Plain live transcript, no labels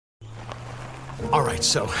All right,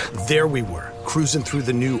 so there we were, cruising through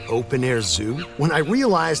the new open-air zoo, when I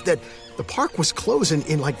realized that the park was closing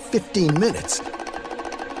in like 15 minutes.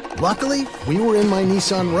 Luckily, we were in my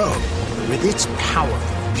Nissan Rogue. With its powerful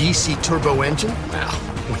VC turbo engine, well,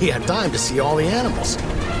 we had time to see all the animals.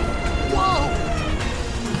 Whoa!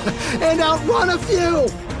 And outrun a few!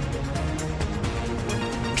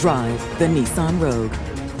 Drive the Nissan Rogue.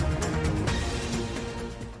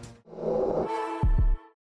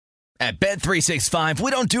 At Bet365, we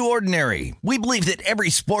don't do ordinary. We believe that every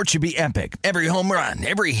sport should be epic. Every home run,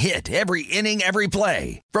 every hit, every inning, every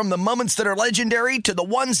play. From the moments that are legendary to the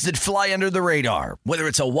ones that fly under the radar. Whether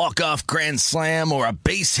it's a walk-off grand slam or a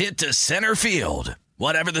base hit to center field.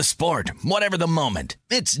 Whatever the sport, whatever the moment.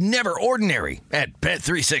 It's never ordinary at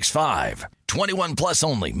Bet365. 21 plus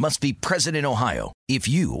only. Must be present in Ohio. If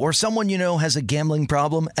you or someone you know has a gambling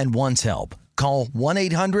problem and wants help, call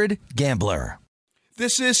 1-800-GAMBLER.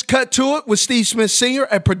 This is Cut to It with Steve Smith Sr.,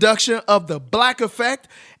 a production of The Black Effect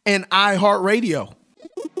and iHeartRadio.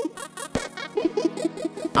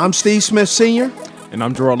 I'm Steve Smith Sr. And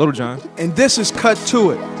I'm Gerard Littlejohn. And this is Cut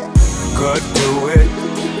to It. Cut to it,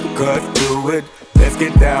 cut to it, let's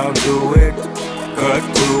get down to it, cut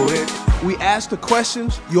to it. We ask the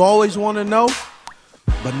questions you always want to know,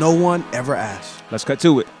 but no one ever asks. Let's cut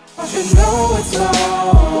to it. You know it's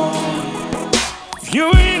on. If you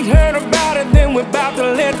ain't heard about it, then we're about to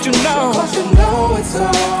let you know. Cause you know it's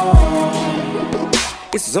on.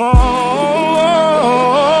 It's on.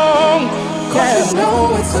 Cause you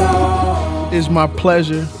know it's on. It's my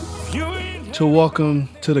pleasure to welcome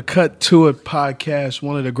to the Cut to It podcast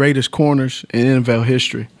one of the greatest corners in NFL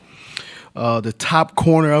history. The top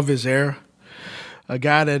corner of his era. A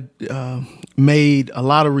guy that made a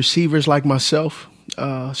lot of receivers like myself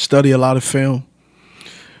study a lot of film.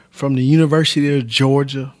 From the University of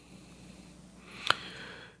Georgia.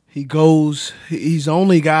 He's the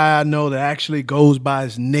only guy I know that actually goes by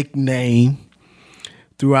his nickname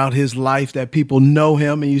throughout his life, that people know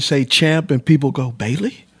him and you say Champ and people go,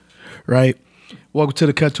 Bailey? Right? Welcome to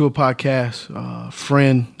the Cut to It podcast.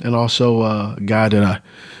 Friend and also a guy that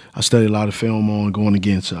I study a lot of film on going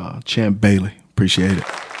against Champ Bailey. Appreciate it.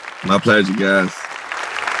 My pleasure, guys.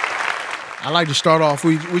 I like to start off.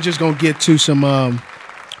 We're just going to get to some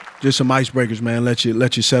icebreakers, man. Let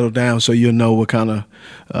you settle down so you'll know what kind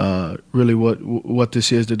of really what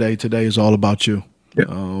this is today. Today is all about you. Yep.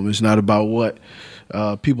 It's not about what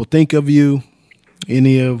people think of you,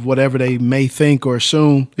 any of whatever they may think or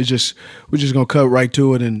assume. We're just gonna cut right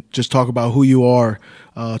to it and just talk about who you are,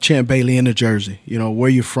 Champ Bailey in New Jersey. You know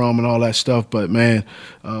where you're from and all that stuff. But man,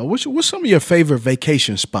 what's some of your favorite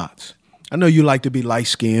vacation spots? I know you like to be light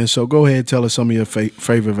skinned, so go ahead and tell us some of your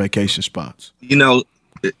favorite vacation spots. You know.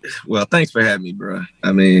 Well, thanks for having me, bro.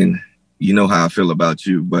 I mean, you know how I feel about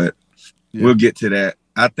you, but We'll get to that.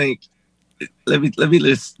 I think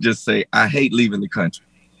let's just say I hate leaving the country.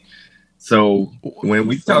 So when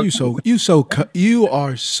we talk, you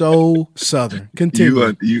are so Southern.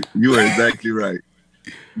 Continue. You are exactly right.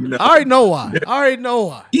 You know, I already know why.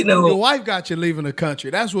 You know, your wife got you leaving the country.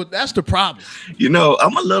 That's the problem. You know,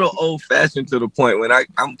 I'm a little old fashioned to the point when I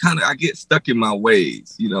get stuck in my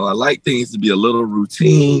ways. You know, I like things to be a little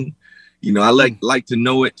routine. You know, I like to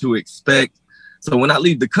know what to expect. So when I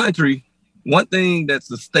leave the country, one thing that's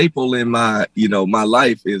a staple in my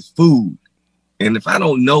life is food. And if I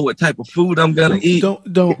don't know what type of food I'm gonna eat,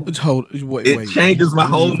 it changes my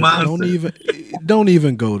whole mindset. Don't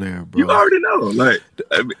even go there, bro. You already know.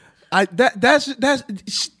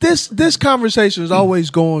 This conversation is always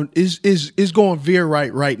going veer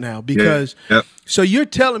right now because So you're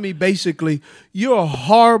telling me basically you're a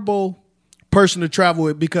horrible person to travel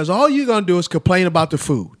with because all you're gonna do is complain about the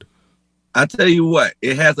food. I tell you what,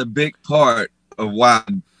 it has a big part of why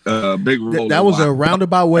big role. That was a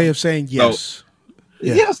roundabout way of saying yes. So,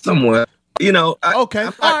 yeah, somewhat. You know. Okay.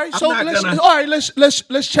 All right.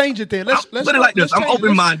 Let's change it then. Let's put it like this. I'm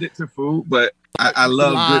open-minded to food, but I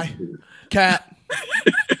love good food. Cat.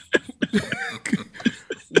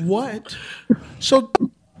 What? So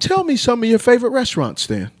tell me some of your favorite restaurants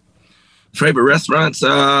then. Favorite restaurants?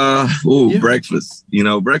 Breakfast. You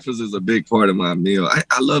know, breakfast is a big part of my meal.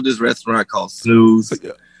 I love this restaurant called Snooze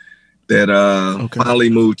that finally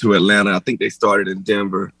moved to Atlanta. I think they started in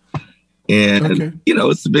Denver. And, you know,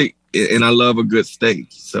 it's a big, and I love a good steak.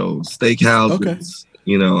 So steakhouses,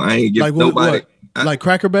 you know, I ain't give nobody. Like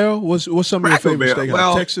Cracker Barrel? What's some of your favorite steakhouses?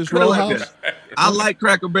 Well, Texas Roadhouse? I like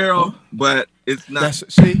Cracker Barrel, but it's not.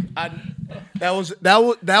 That was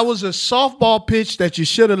a softball pitch that you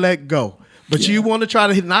should have let go. But you want to try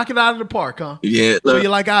to knock it out of the park, huh? Yeah. So you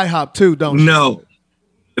like IHOP too, don't you? No.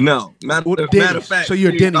 No, matter of fact. So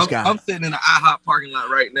you're a Denny's guy. I'm sitting in the IHOP parking lot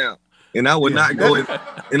right now, and I would not go in.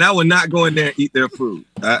 And I would not go in there and eat their food.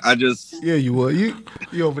 I just you would.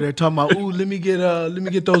 You over there talking about, ooh, let me get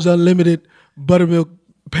those unlimited buttermilk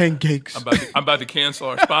pancakes. I'm about to cancel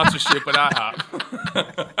our sponsorship at IHOP.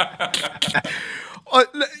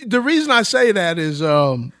 The reason I say that is,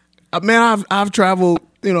 man, I've traveled.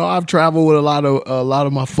 I've traveled with a lot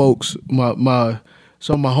of my folks, some of my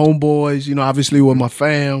homeboys. Obviously with my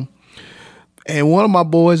fam, and one of my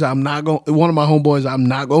homeboys, I'm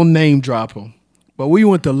not gonna name drop him, but we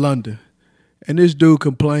went to London, and this dude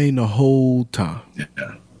complained the whole time.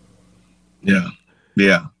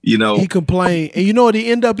 Yeah. He complained, and you know what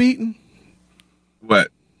he ended up eating? What?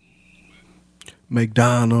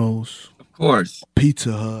 McDonald's. Of course.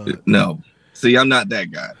 Pizza Hut. No. See, I'm not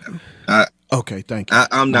that guy. Okay, thank you.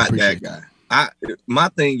 I'm not that guy. My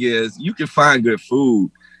thing is, you can find good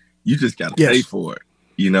food. You just got to pay for it.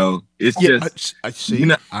 It's just. I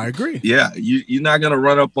see. I agree. Yeah, you're not gonna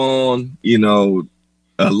run up on a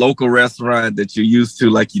local restaurant that you're used to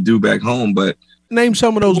like you do back home. But name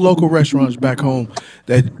some of those local restaurants back home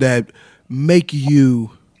that make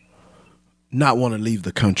you not want to leave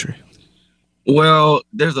the country. Well,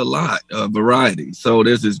 there's a lot of variety. So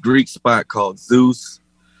there's this Greek spot called Zeus.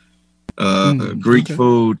 Greek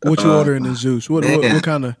food. What you ordering in Zeus? What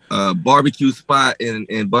kind of barbecue spot in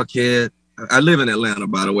Buckhead? I live in Atlanta,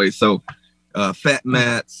 by the way. So Fat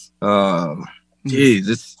Mats.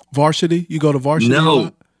 It's Varsity. You go to Varsity?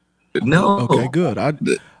 No. Okay, good.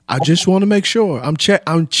 I just want to make sure. I'm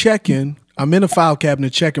checking. I'm in a file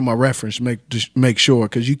cabinet checking my reference. Make sure,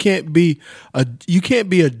 because you can't be a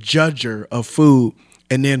judger of food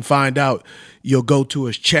and then find out you'll go to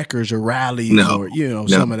his Checkers or Rallies or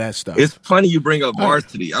some of that stuff. It's funny you bring up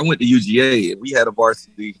Varsity. I went to UGA and we had a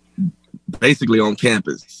Varsity basically on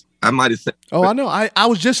campus. I might have said. Oh, I know. I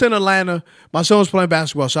was just in Atlanta. My son was playing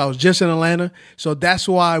basketball, so I was just in Atlanta. So that's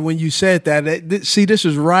why when you said that, see, this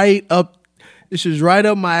is right up. This is right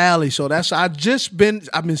up my alley. So I've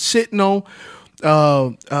been sitting on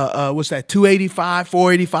what's that? 285,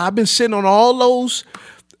 485. I've been sitting on all those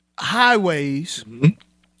highways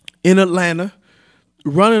in Atlanta,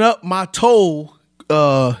 running up my toll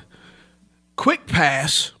quick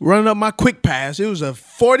pass. Running up my quick pass. It was a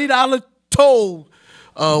 $40 toll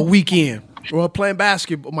weekend. We were playing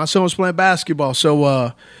basketball. My son was playing basketball.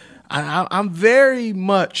 So I'm very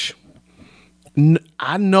much.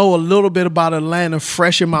 I know a little bit about Atlanta,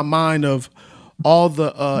 fresh in my mind of all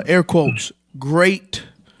the air quotes great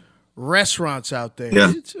restaurants out there.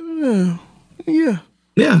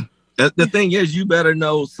 Yeah. The thing is, you better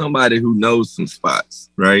know somebody who knows some spots,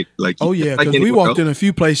 right? Like, because we walked in a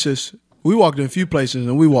few places. We walked in a few places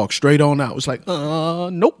and we walked straight on out. It's like,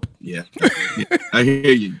 nope. Yeah. I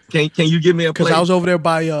hear you. Can you give me a place? Because I was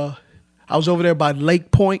over there by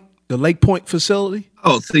Lake Point, the Lake Point facility.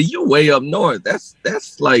 Oh, so you way up north.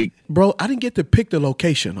 That's like, bro, I didn't get to pick the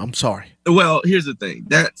location. I'm sorry. Well, here's the thing.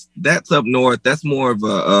 That's up north. That's more of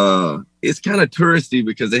a it's kind of touristy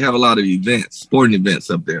because they have a lot of events, sporting events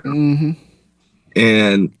up there. Mm-hmm.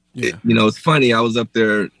 And it's funny. I was up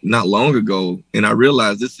there not long ago, and I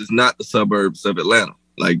realized this is not the suburbs of Atlanta.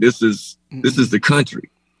 Like this is the country.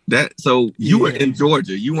 You were in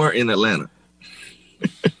Georgia. You weren't in Atlanta.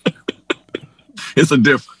 It's a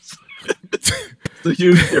difference. It's a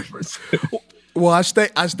huge difference. Well, I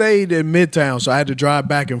stayed in Midtown, so I had to drive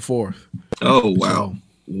back and forth. Oh wow!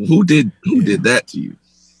 So, who did that to you?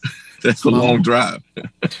 That's a long drive.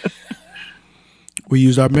 We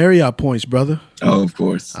used our Marriott points, brother. Oh, of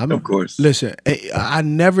course. Of course. Listen, I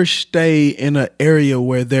never stay in an area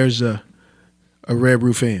where there's a Red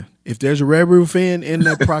Roof Inn. If there's a Red Roof Inn in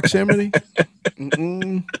that proximity,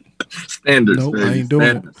 standards. No, I ain't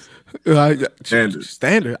doing it.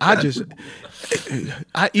 Standard. I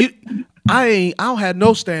don't have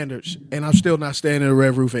no standards, and I'm still not staying in a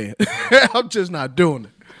Red Roof Inn. I'm just not doing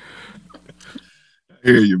it. I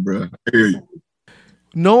hear you, bro. I hear you.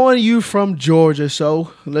 Knowing you from Georgia,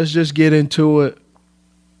 so let's just get into it.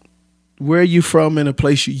 Where are you from in a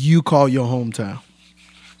place you call your hometown?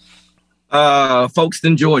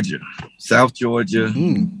 Folkestone, Georgia. South Georgia.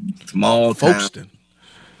 Small town. Folkestone.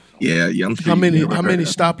 Yeah. How many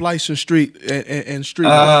stoplights and street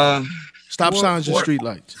lights? Stop signs and street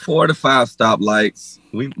lights? 4 to 5 stoplights.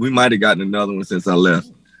 We might have gotten another one since I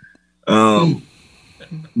left.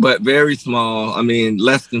 But very small. I mean,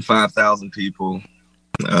 less than 5,000 people.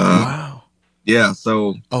 Wow. Yeah.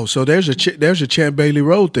 So. Oh, so there's a Champ Bailey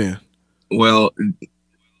Road then. Well,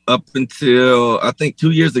 up until I think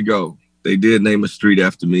 2 years ago, they did name a street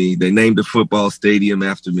after me. They named a football stadium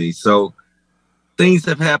after me. So things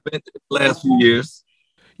have happened in the last few years.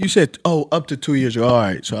 You said, up to 2 years ago. All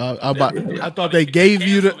right. So I thought they gave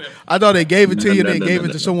you I thought they gave it to you, then gave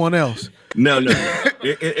it to someone else. No.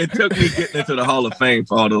 It took me getting into the Hall of Fame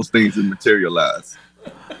for all those things to materialize.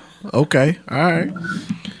 Okay. All right.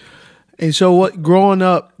 And so what growing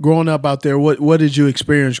up out there, what did you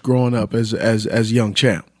experience growing up as young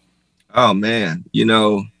champ? Oh man,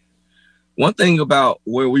 one thing about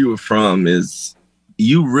where we were from is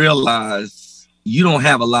you realize you don't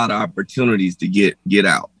have a lot of opportunities to get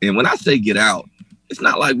out. And when I say get out, it's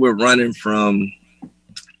not like we're running from,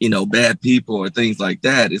 bad people or things like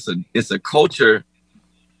that. It's a culture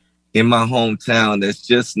in my hometown that's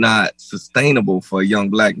just not sustainable for a young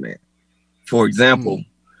black man. For example,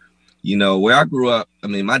 where I grew up, I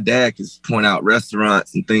mean, my dad could point out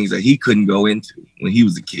restaurants and things that he couldn't go into when he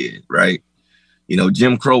was a kid, right?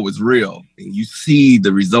 Jim Crow was real, and you see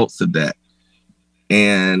the results of that.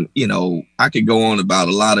 And, I could go on about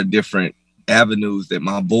a lot of different avenues that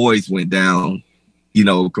my boys went down,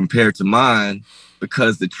 compared to mine,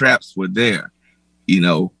 because the traps were there.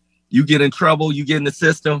 You get in trouble, you get in the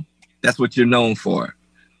system, that's what you're known for.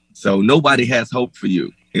 So nobody has hope for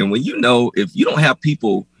you. And when if you don't have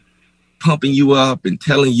people pumping you up and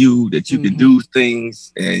telling you that you can do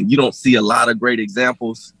things, and you don't see a lot of great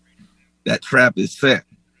examples, that trap is set.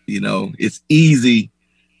 It's easy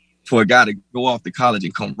for a guy to go off to college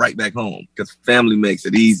and come right back home because family makes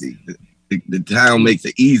it easy. The town makes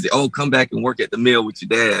it easy. Oh, come back and work at the mill with your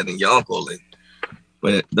dad and your uncle.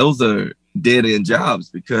 But those are dead end jobs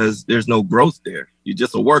because there's no growth there. You're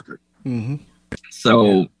just a worker. Mm-hmm.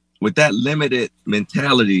 So with that limited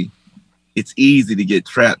mentality, it's easy to get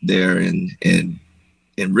trapped there and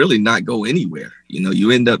really not go anywhere.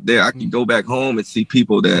 You end up there. I can go back home and see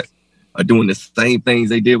people that are doing the same things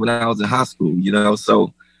they did when I was in high school,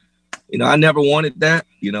 So, I never wanted that.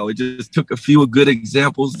 It just took a few good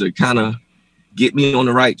examples to kind of get me on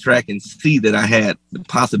the right track and see that I had the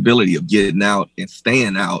possibility of getting out and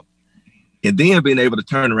staying out, and then being able to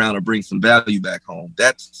turn around and bring some value back home.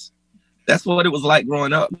 That's what it was like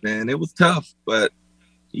growing up, man. It was tough, but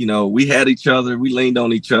we had each other. We leaned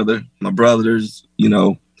on each other. My brothers,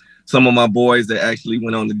 some of my boys that actually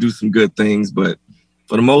went on to do some good things. But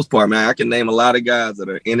for the most part, man, I can name a lot of guys that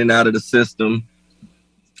are in and out of the system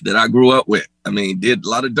that I grew up with. I mean, did a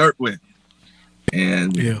lot of dirt with.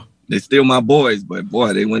 And they're still my boys, but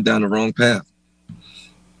boy, they went down the wrong path.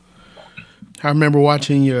 I remember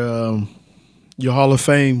watching your Hall of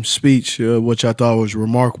Fame speech, which I thought was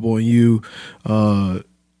remarkable. And you,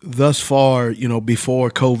 thus far, before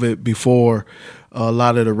COVID, before a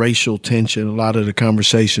lot of the racial tension, a lot of the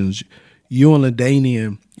conversations, you and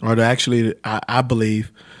LaDainian are I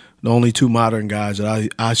believe, the only two modern guys that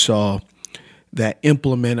I saw that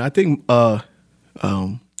implement. I think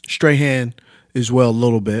Strahan as well a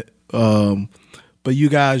little bit, but you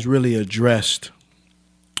guys really addressed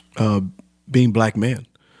being black men,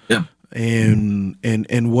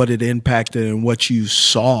 and what it impacted and what you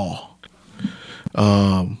saw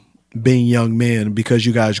being young men, because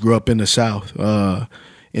you guys grew up in the South,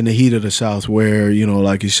 in the heat of the South, where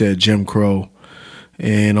like you said, Jim Crow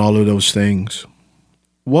and all of those things.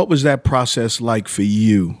 What was that process like for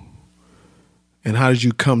you? And how did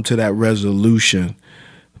you come to that resolution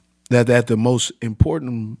that at the most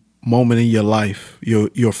important moment in your life,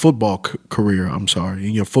 your football career,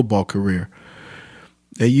 in your football career,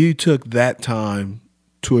 that you took that time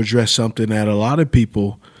to address something that a lot of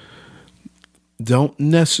people don't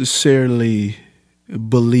necessarily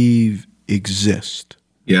believe exist?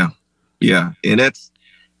 Yeah. And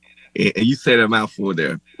you said a mouthful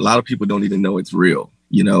there. A lot of people don't even know it's real,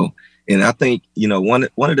 And I think, one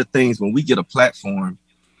of the things when we get a platform,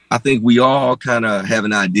 I think we all kind of have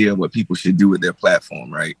an idea of what people should do with their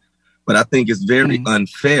platform, right? But I think it's very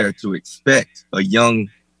unfair to expect a young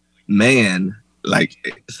man, like,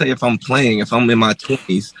 say if I'm in my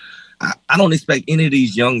 20s, I don't expect any of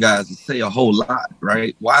these young guys to say a whole lot,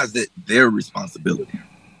 right? Why is it their responsibility?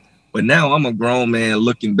 But now I'm a grown man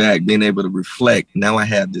looking back, being able to reflect. Now I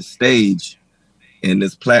have this stage and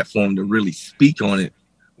this platform to really speak on it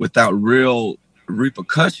without real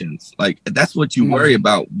repercussions. Like, that's what you worry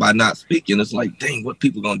about by not speaking. It's like, dang, what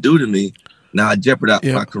people gonna do to me? Now I jeopardize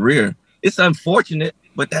my career. It's unfortunate,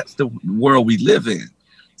 but that's the world we live in.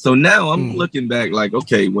 So now I'm looking back like,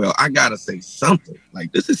 okay, well, I gotta say something.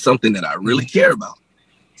 Like, this is something that I really care about,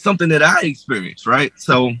 something that I experienced, right?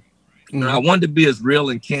 So I wanted to be as real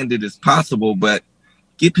and candid as possible, but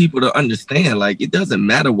get people to understand, like, it doesn't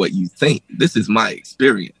matter what you think. This is my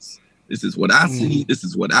experience. This is what I see. This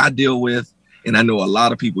is what I deal with. And I know a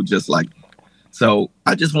lot of people just like me. So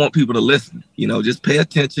I just want people to listen, just pay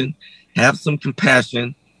attention, have some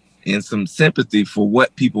compassion, and some sympathy for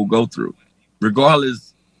what people go through,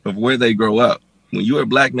 regardless of where they grow up. When you're a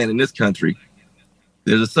black man in this country,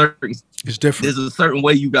 it's different. There's a certain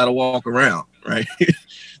way you got to walk around, right?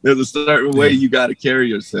 There's a certain way you got to carry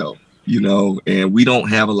yourself, and we don't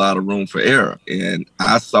have a lot of room for error. And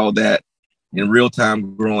I saw that in real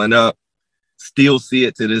time growing up, still see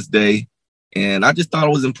it to this day. And I just thought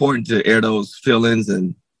it was important to air those feelings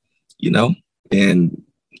and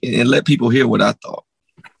let people hear what I thought.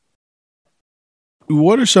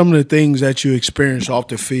 What are some of the things that you experienced off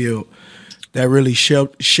the field that really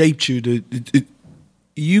shaped you?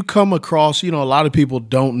 You come across, a lot of people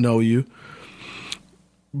don't know you,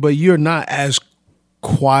 but you're not as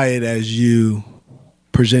quiet as you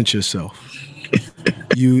present yourself.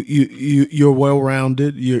 You're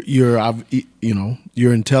well-rounded.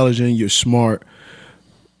 You're intelligent. You're smart,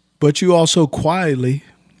 but you also quietly,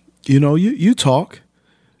 you talk.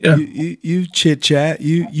 Yeah. You chit chat.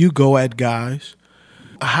 You go at guys.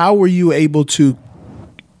 How were you able to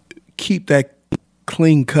keep that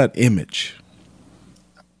clean cut image?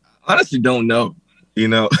 Honestly, don't know.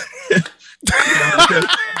 We've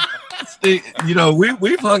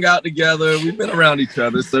hung out together. We've been around each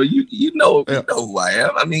other, so you know who I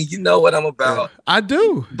am. I mean, you know what I'm about. I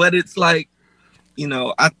do. But it's like,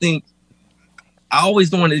 I think I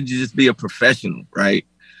always wanted to just be a professional, right?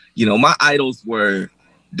 My idols were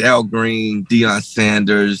Dal Green, Deion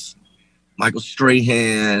Sanders, Michael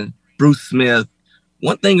Strahan, Bruce Smith.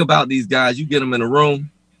 One thing about these guys, you get them in a room,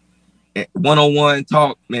 one-on-one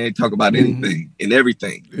talk about anything and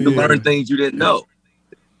everything. You learn things you didn't know.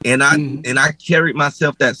 And I carried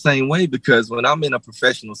myself that same way, because when I'm in a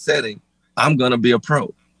professional setting, I'm gonna be a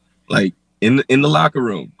pro. Like in the locker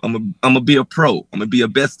room, I'm gonna be a pro. I'm gonna be a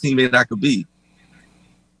best teammate I could be.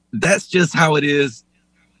 That's just how it is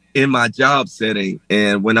in my job setting.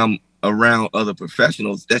 And when I'm around other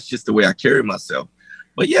professionals, that's just the way I carry myself.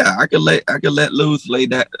 But yeah, I could let loose, lay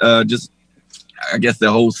that. Just, I guess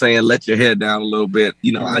the whole saying, let your head down a little bit.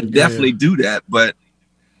 I definitely do that. But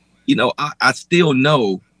I still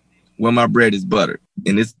know where my bread is buttered,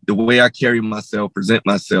 and it's the way I carry myself, present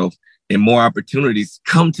myself, and more opportunities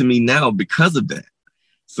come to me now because of that.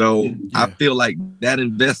 So I feel like that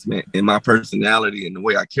investment in my personality and the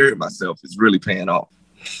way I carry myself is really paying off.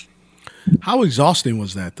 How exhausting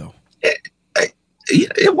was that, though?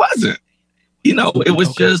 It wasn't. It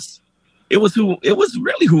was just, it was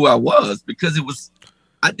really who I was, because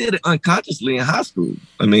I did it unconsciously in high school.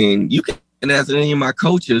 I mean, you can ask any of my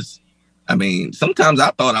coaches. I mean, sometimes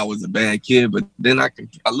I thought I was a bad kid, but then I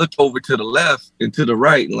looked over to the left and to the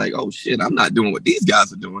right and like, oh shit, I'm not doing what these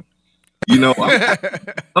guys are doing.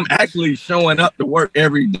 I'm actually showing up to work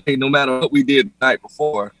every day, no matter what we did the night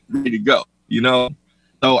before, ready to go,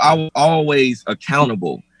 So I was always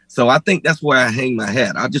accountable. So I think that's where I hang my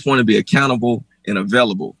hat. I just want to be accountable and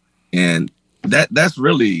available. And that's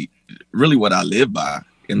really, really what I live by.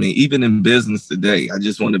 I mean, even in business today, I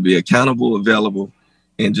just want to be accountable, available,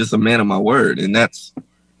 and just a man of my word. And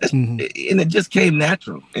and it just came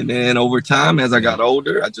natural. And then over time, as I got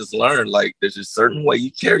older, I just learned, like, there's a certain way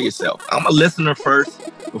you carry yourself. I'm a listener first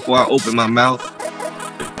before I open my mouth,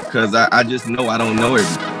 because I just know I don't know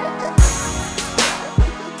everything.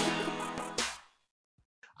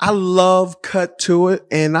 I love Cut to It,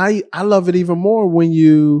 and I love it even more when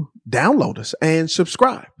you download us and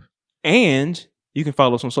subscribe. And you can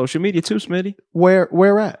follow us on social media too, Smitty.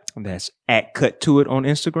 Where at? That's at Cut to It on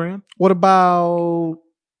Instagram. What about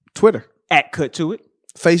Twitter? At Cut to It.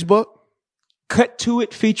 Facebook? Cut to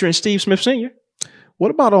It featuring Steve Smith Sr.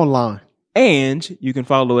 What about online? And you can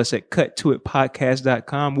follow us at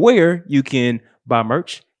cuttoitpodcast.com, where you can buy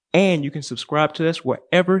merch and you can subscribe to us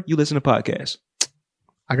wherever you listen to podcasts.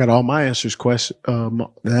 I got all my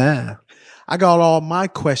I got all my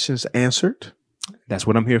questions answered. That's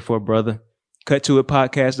what I'm here for, brother.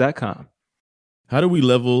 Cuttoitpodcast.com. How do we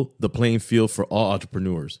level the playing field for all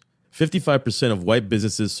entrepreneurs? 55% of white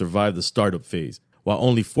businesses survive the startup phase, while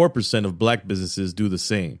only 4% of black businesses do the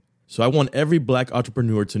same. So I want every black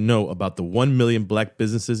entrepreneur to know about the 1 Million Black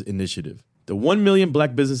Businesses Initiative. The 1 Million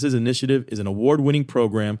Black Businesses Initiative is an award-winning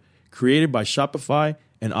program created by Shopify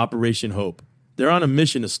and Operation Hope. They're on a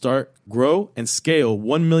mission to start, grow, and scale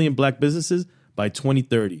 1 million black businesses by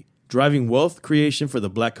 2030, driving wealth creation for the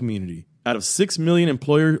black community. Out of 6 million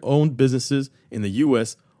employer-owned businesses in the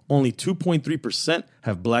U.S., only 2.3%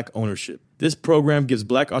 have black ownership. This program gives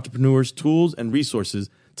black entrepreneurs tools and resources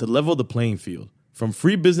to level the playing field, from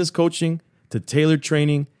free business coaching to tailored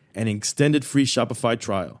training and an extended free Shopify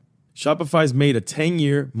trial. Shopify's made a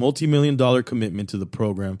 10-year, multi-million-dollar commitment to the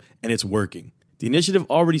program, and it's working. The initiative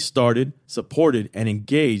already started, supported, and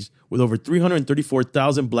engaged with over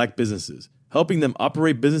 334,000 black businesses, helping them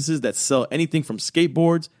operate businesses that sell anything from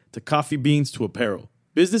skateboards to coffee beans to apparel.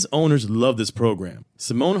 Business owners love this program.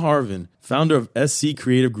 Simone Harvin, founder of SC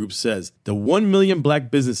Creative Group, says, "The 1 million black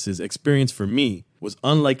businesses experience for me was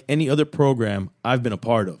unlike any other program I've been a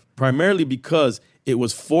part of, primarily because it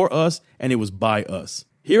was for us and it was by us."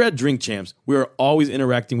 Here at Drink Champs, we are always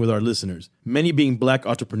interacting with our listeners, many being black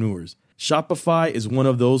entrepreneurs. Shopify is one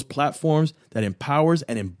of those platforms that empowers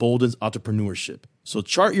and emboldens entrepreneurship. So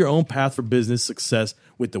chart your own path for business success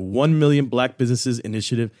with the 1 Million Black Businesses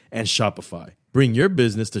Initiative and Shopify. Bring your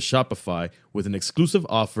business to Shopify with an exclusive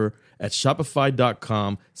offer at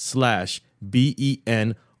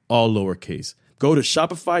shopify.com/BEN, all lowercase. Go to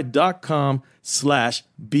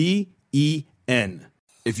shopify.com/BEN.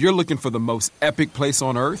 If you're looking for the most epic place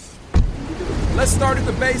on earth, let's start at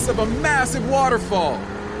the base of a massive waterfall.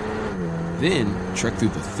 Then trek through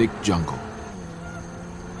the thick jungle.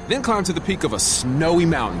 Then climb to the peak of a snowy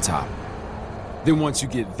mountaintop. Then once you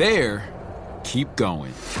get there, keep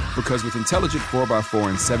going. Because with intelligent 4x4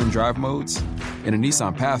 and 7 drive modes and a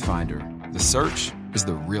Nissan Pathfinder, the search is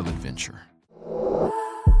the real adventure.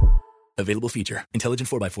 Available feature. Intelligent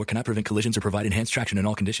 4x4 cannot prevent collisions or provide enhanced traction in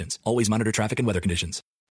all conditions. Always monitor traffic and weather conditions.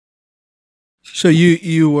 So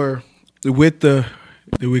you were with the,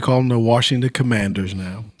 do we call them the Washington Commanders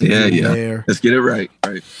now? Yeah. There. Let's get it right.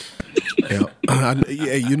 Yeah,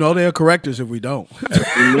 you know they'll correct us if we don't.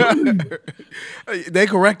 They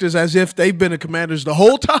correct us as if they've been the Commanders the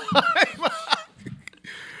whole time.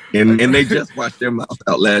 and they just washed their mouth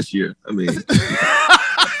out last year. I mean.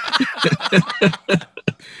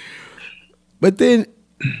 But then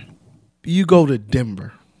you go to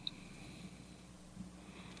Denver.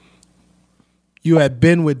 You had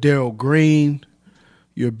been with Darryl Green.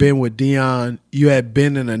 You had been with Deion. You had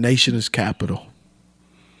been in the nation's capital.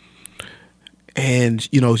 And,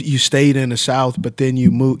 you stayed in the South, but then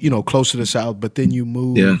you moved, close to the South, but then you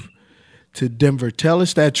moved to Denver. Tell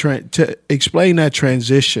us explain that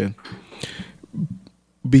transition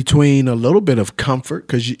between a little bit of comfort,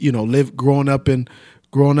 because, growing up in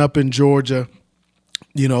Georgia,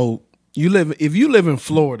 if you live in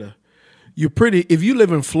Florida, if you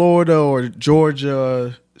live in Florida or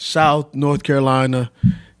Georgia, South, North Carolina,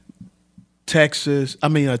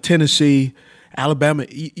 Tennessee, Alabama,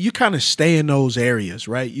 you kind of stay in those areas,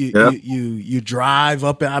 right? You drive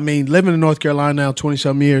up. Living in North Carolina now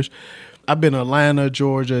 20-some years. I've been Atlanta,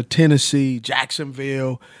 Georgia, Tennessee,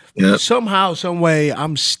 Jacksonville. Yep. Somehow, some way,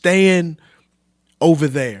 I'm staying over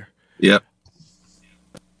there. Yep.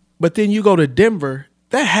 But then you go to Denver,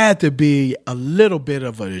 that had to be a little bit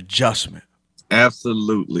of an adjustment.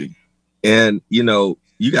 Absolutely. And, you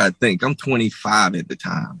got to think, I'm 25 at the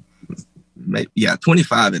time.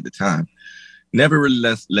 25 at the time. Never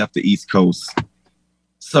really left the East Coast.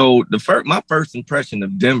 So my first impression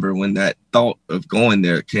of Denver when that thought of going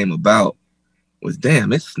there came about was,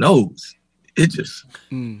 damn, it snows. It just,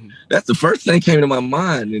 that's the first thing came to my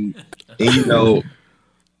mind. And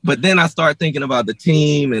but then I started thinking about the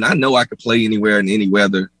team, and I know I could play anywhere in any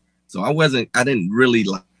weather. So I didn't really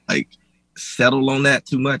like settle on that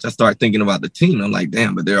too much. I started thinking about the team. I'm like,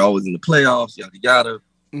 damn, but they're always in the playoffs, yada, yada.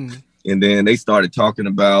 Mm-hmm. And then they started talking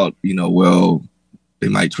about, they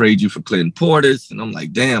might trade you for Clinton Portis. And I'm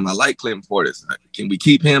like, damn, I like Clinton Portis. Can we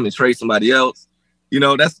keep him and trade somebody else?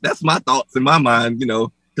 That's my thoughts in my mind,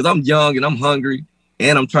 because I'm young and I'm hungry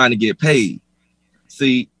and I'm trying to get paid.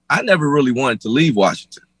 See, I never really wanted to leave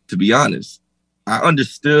Washington, to be honest. I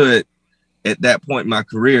understood at that point in my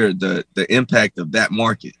career the impact of that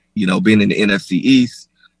market, being in the NFC East.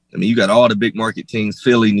 You got all the big market teams,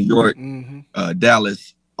 Philly, New York,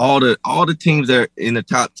 Dallas. All the teams that are in the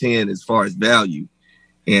top 10 as far as value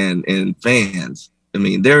and fans.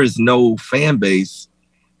 There is no fan base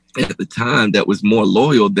at the time that was more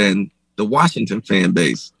loyal than the Washington fan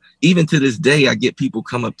base. Even to this day, I get people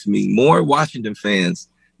come up to me, more Washington fans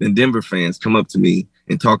than Denver fans come up to me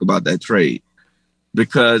and talk about that trade,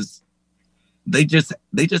 because they just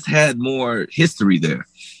had more history there.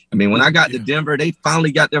 When I got to Denver, they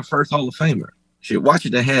finally got their first Hall of Famer. Shit,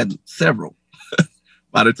 Washington had several.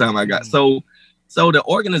 By the time I got so the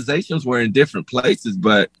organizations were in different places,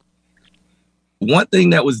 but one thing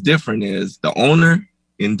that was different is the owner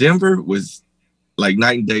in Denver was like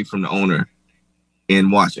night and day from the owner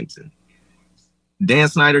in Washington. Dan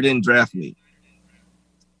Snyder didn't draft me.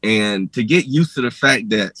 And to get used to the fact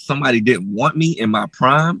that somebody didn't want me in my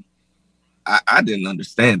prime, I didn't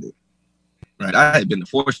understand it. Right? I had been to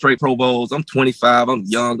 4 straight Pro Bowls. I'm 25. I'm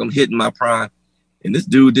young. I'm hitting my prime. And this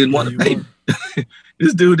dude didn't want to pay me.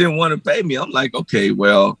 This dude didn't want to pay me. I'm like, okay,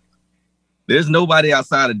 well, There's nobody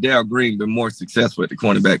outside of Darrell Green been more successful at the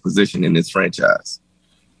cornerback position in this franchise.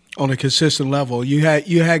 On a consistent level, you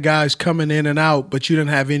had guys coming in and out, but you didn't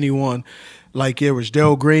have anyone like it was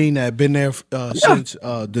Darrell Green that had been there since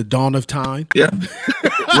the dawn of time. Yeah,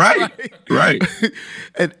 right.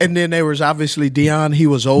 And then there was obviously Deion. He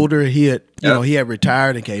was older. He had he had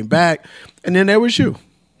retired and came back. And then there was you.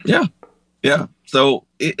 Yeah. So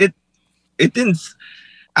it didn't.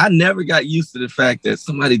 I never got used to the fact that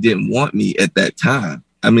somebody didn't want me at that time.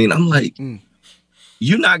 I mean, I'm like,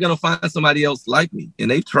 you're not going to find somebody else like me. And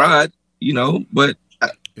they tried, but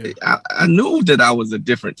I knew that I was a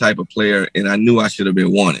different type of player, and I knew I should have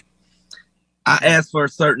been wanted. I asked for a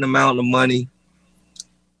certain amount of money.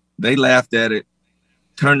 They laughed at it,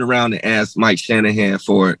 turned around and asked Mike Shanahan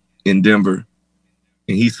for it in Denver,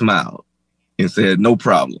 and he smiled and said, no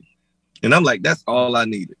problem. And I'm like, that's all I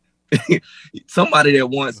needed. Somebody that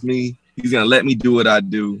wants me, he's going to let me do what I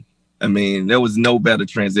do. I mean, there was no better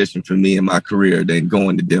transition for me in my career than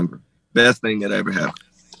going to Denver. Best thing that ever happened.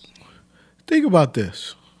 Think about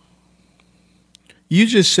this. You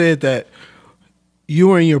just said that you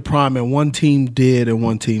were in your prime and one team did and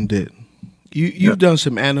one team didn't. You've done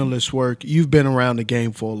some analyst work. You've been around the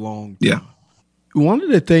game for a long time. Yeah. One of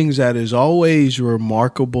the things that is always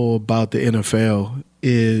remarkable about the NFL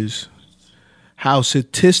is how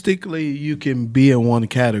statistically you can be in one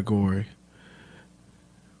category.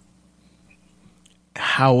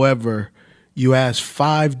 However, you ask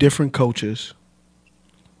 5 different coaches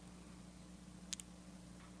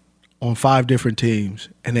on 5 different teams,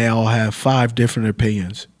 and they all have 5 different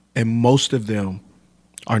opinions, and most of them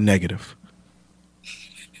are negative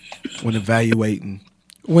when evaluating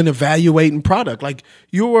product. Like,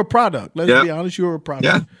 you were a product. Let's be honest, you were a product.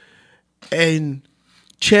 Yeah. And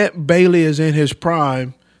Champ Bailey is in his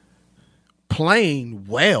prime, playing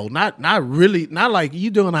well. Not really, not like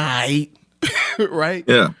you doing all right, right?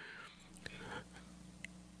 Yeah.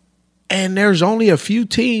 And there's only a few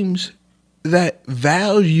teams that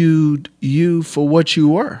valued you for what you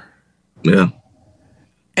were. Yeah.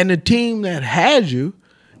 And the team that had you,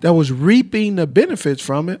 that was reaping the benefits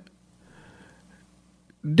from it,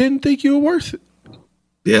 didn't think you were worth it.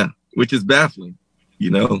 Yeah, which is baffling,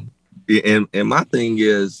 And my thing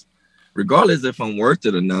is, regardless if I'm worth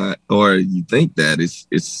it or not, or you think that,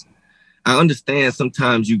 it's I understand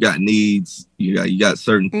sometimes you got needs, you got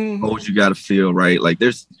certain holes you got to fill, right? Like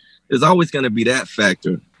there's always going to be that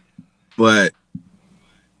factor. But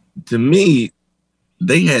to me,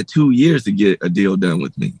 they had 2 years to get a deal done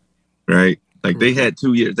with me, right? Like they had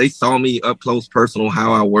 2 years. They saw me up close, personal,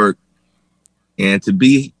 how I work. And to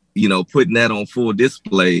be, putting that on full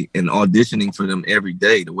display and auditioning for them every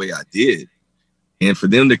day the way I did, and for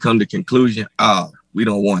them to come to conclusion, we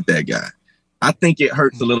don't want that guy. I think it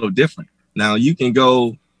hurts a little different. Now, you can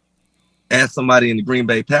go ask somebody in the Green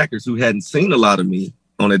Bay Packers who hadn't seen a lot of me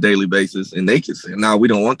on a daily basis, and they can say, no, we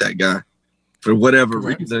don't want that guy for whatever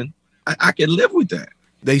reason. I can live with that.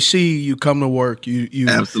 They see you come to work. You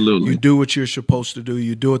absolutely, you do what you're supposed to do.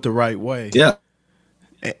 You do it the right way. Yeah.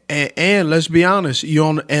 And let's be honest,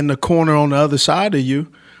 and the corner on the other side of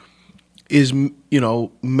you is,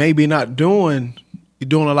 maybe not doing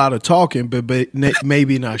a lot of talking, but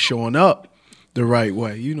maybe not showing up the right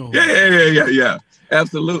way. Yeah.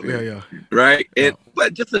 Absolutely. Yeah. Right.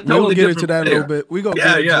 But just a totally get different into that player. a little bit. We're gonna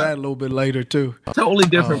get into that a little bit later too. Totally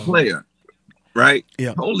different player. Right.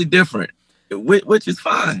 Yeah. Totally different, which is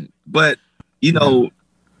fine. But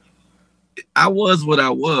I was what I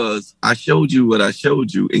was. I showed you what I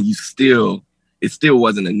showed you, and it still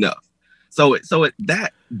wasn't enough. So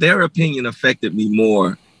that their opinion affected me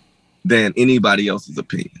more than anybody else's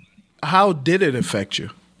opinion. How did it affect you?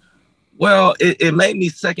 Well, it made me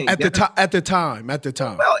second at the time. Well, at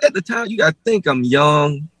the time, you got to think I'm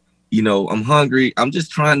young. I'm hungry. I'm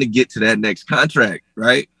just trying to get to that next contract,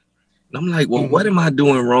 right? And I'm like, well, what am I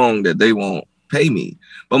doing wrong that they won't pay me?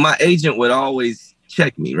 But my agent would always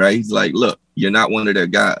check me, right? He's like, look, you're not one of their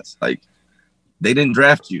guys. Like, they didn't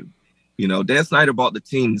draft you. Dan Snyder bought the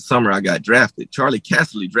team the summer I got drafted. Charlie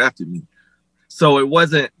Casserly drafted me. So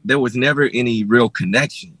there was never any real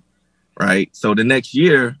connection, right? So the next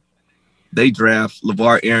year, they draft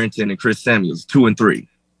LeVar Arrington and Chris Samuels, 2 and 3.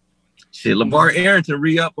 Shit, LeVar Arrington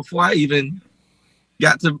re-up before I even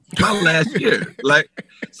got to my last year. Like,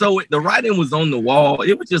 so the writing was on the wall.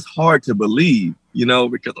 It was just hard to believe,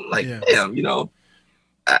 because I'm like, damn,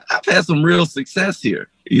 I've had some real success here,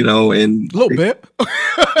 and a little bit.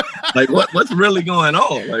 Like, what's really going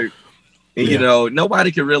on? Like, and,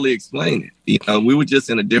 nobody could really explain it. We were just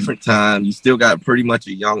in a different time. You still got pretty much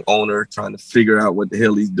a young owner trying to figure out what the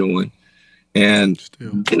hell he's doing. And,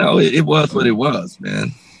 it was what it was,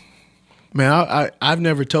 man. Man, I've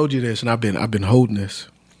never told you this, and I've been holding this.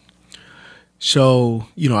 So,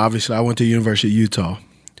 obviously I went to the University of Utah,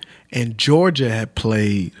 and Georgia had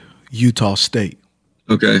played Utah State.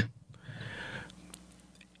 Okay.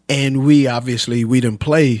 And we didn't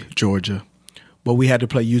play Georgia, but we had to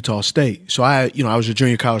play Utah State. So I was a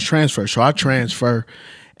junior college transfer. So I transfer,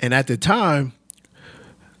 and at the time,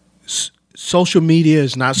 social media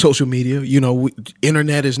is not social media.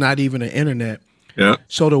 Internet is not even an internet. Yeah.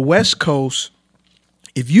 So the West Coast,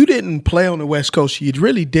 if you didn't play on the West Coast, you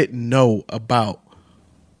really didn't know about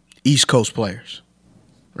East Coast players,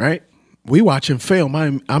 right? We watching film.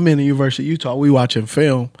 I'm in the University of Utah. We watching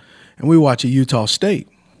film, and we watching Utah State.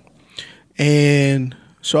 And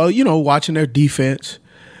so, watching their defense,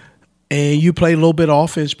 and you play a little bit of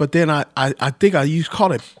offense, but then I think I used to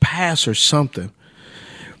call it pass or something.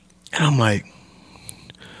 And I'm like,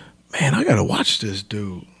 man, I got to watch this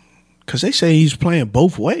dude because they say he's playing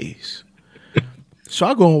both ways. So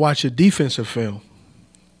I go and watch a defensive film.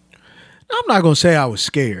 I'm not going to say I was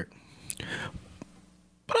scared,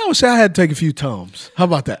 but I would say I had to take a few Tums. How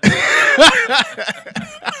about that?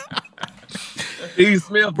 He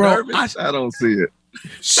Smith, bro, nervous? I don't see it.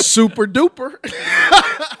 Super duper.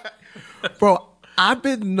 Bro, I've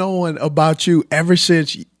been knowing about you ever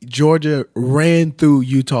since Georgia ran through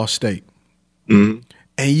Utah State. Mm-hmm.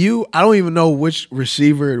 And I don't even know which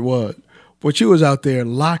receiver it was, but you was out there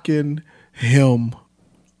locking him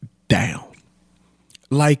down.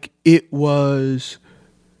 Like it was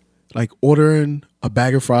like ordering a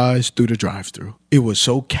bag of fries through the drive-thru. It was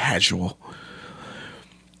so casual.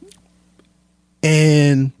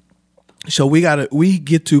 And so we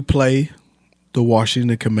get to play the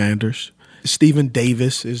Washington Commanders. Stephen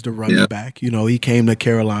Davis is the running back. He came to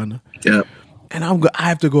Carolina. Yeah. And I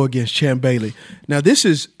have to go against Champ Bailey. Now, this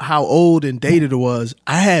is how old and dated it was.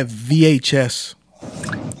 I had VHS.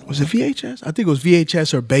 Was it VHS? I think it was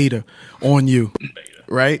VHS or Beta on you,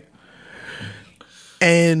 right?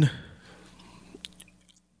 And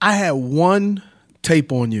I had one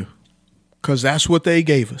tape on you because that's what they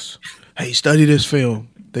gave us. Hey, study this film.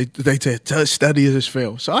 They said, study this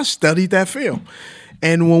film. So I studied that film.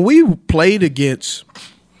 And when we played against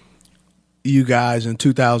you guys in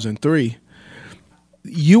 2003,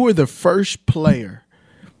 you were the first player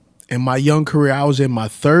in my young career. I was in my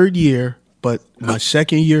third year, but my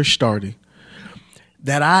second year starting,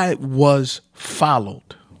 that I was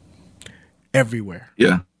followed everywhere.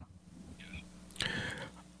 Yeah.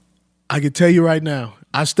 I can tell you right now,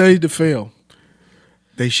 I studied the film.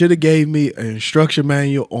 They should have gave me an instruction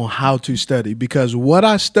manual on how to study because what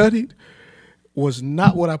I studied was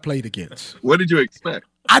not what I played against. What did you expect?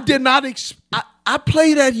 I did not I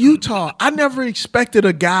played at Utah. I never expected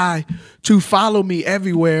a guy to follow me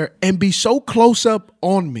everywhere and be so close up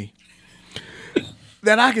on me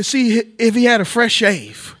that I could see if he had a fresh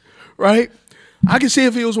shave, right? I could see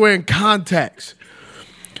if he was wearing contacts.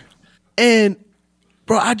 And,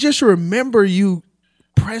 bro, I just remember you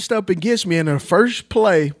pressed up against me in the first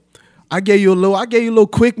play. I gave you a little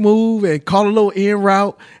quick move and caught a little in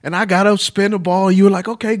route, and I got up, spin the ball, and you were like,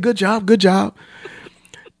 okay, good job.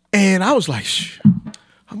 And I was like,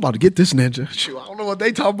 I'm about to get this ninja. Shoot, I don't know what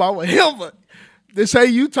they talking about with him, but this ain't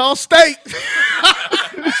Utah State.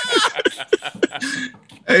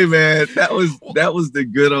 Hey man, that was the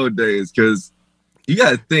good old days because you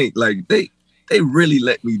gotta think like they really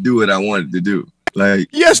let me do what I wanted to do. Like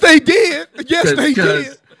yes, they did. Yes, they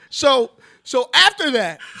did. So after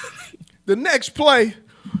that, the next play,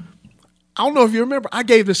 I don't know if you remember, I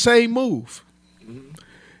gave the same move.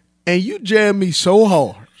 And you jammed me so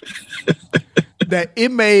hard that it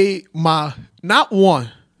made not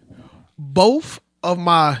one, both of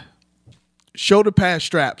my shoulder pad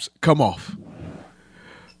straps come off.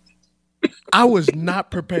 I was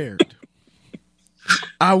not prepared.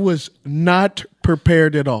 I was not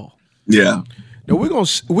prepared at all. Yeah. Now we're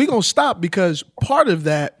gonna stop because part of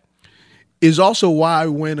that is also why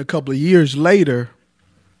when a couple of years later,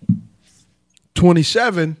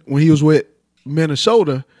 27, when he was with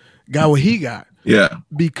Minnesota, got what he got. Yeah.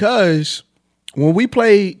 Because when we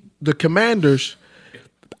played the Commanders,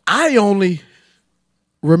 I only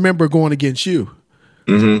remember going against you.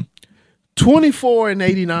 Mm-hmm. 24 and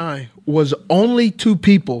 89 was only two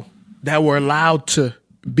people that were allowed to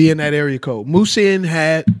be in that area code. Musin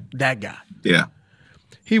had that guy. Yeah.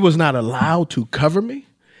 He was not allowed to cover me.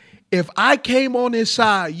 If I came on his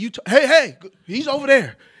side, hey, he's over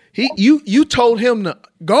there. You told him to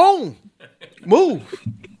go on, move.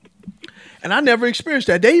 And I never experienced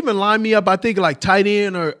that. They even lined me up, I think, like tight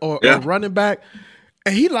end or running back.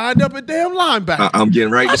 And he lined up at damn linebacker. I'm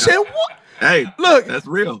getting right now. I said, what? Hey, look, that's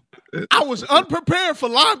real. I was unprepared for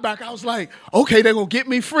linebacker. I was like, okay, they're going to get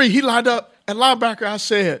me free. He lined up at linebacker. I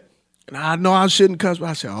said, and I know I shouldn't cuss, but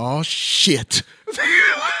I said, oh, shit.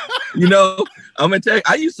 You know, I'm going to tell you,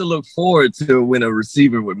 I used to look forward to when a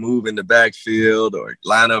receiver would move in the backfield or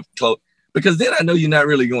line up close, because then I know you're not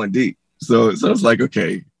really going deep. So it's like,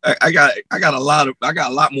 okay, I got a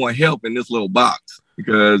lot more help in this little box,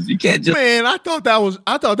 because you can't just. Man, I thought that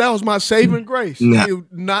was my saving grace.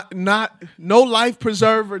 Nah. No life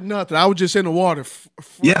preserver, nothing. I was just in the water.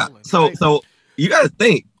 Yeah. So you got to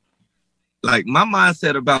think, like, my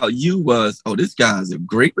mindset about you was, oh, this guy's a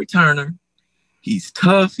great returner. He's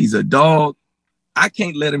tough. He's a dog. I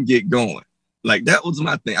can't let him get going. Like, that was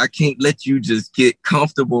my thing. I can't let you just get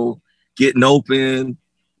comfortable, getting open,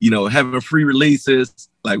 having free releases.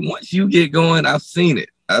 Like, once you get going, I've seen it.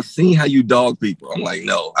 I've seen how you dog people. I'm like,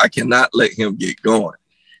 no, I cannot let him get going.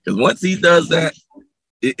 Because once he does that,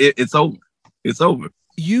 it's over. It's over.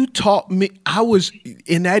 You taught me. I was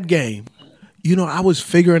in that game. I was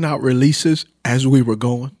figuring out releases as we were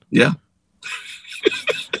going. Yeah.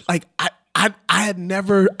 Like, I had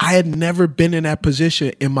never been in that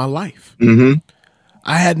position in my life. Mm-hmm.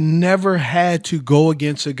 I had never had to go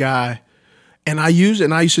against a guy, and I used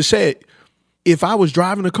to say it. If I was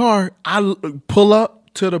driving a car, I pull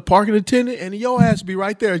up to the parking attendant, and your ass be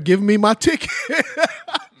right there giving me my ticket.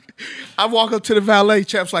 I walk up to the valet.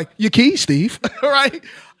 Chap's like, "Your keys, Steve." Right?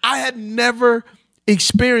 I had never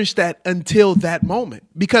experienced that until that moment,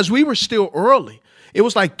 because we were still early. It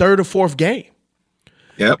was like third or fourth game.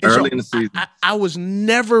 Yep, early in the season. I was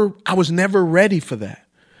never ready for that.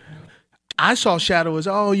 I saw Shadow as,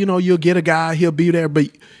 you'll get a guy, he'll be there, but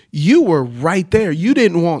you were right there. You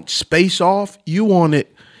didn't want space off. You wanted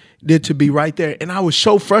it to be right there. And I was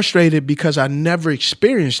so frustrated because I never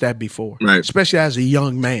experienced that before, right? Especially as a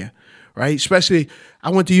young man, right? Especially,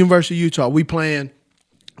 I went to University of Utah. We playing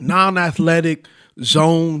non-athletic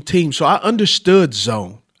zone team. So I understood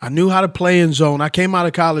zone. I knew how to play in zone. I came out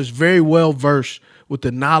of college very well versed with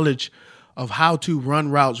the knowledge of how to run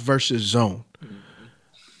routes versus zone.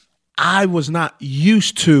 I was not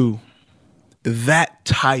used to that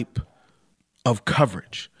type of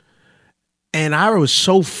coverage. And I was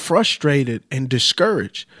so frustrated and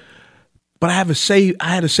discouraged. But I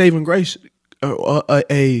had a saving grace,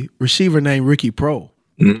 a receiver named Ricky Pro.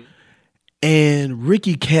 Mm-hmm. And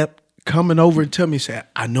Ricky kept coming over and telling me, say,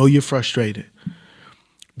 I know you're frustrated.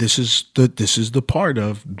 This is the part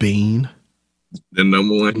of being the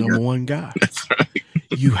number one guy. That's right.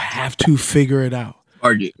 You have to figure it out.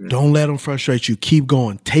 Target, man. Don't let him frustrate you. Keep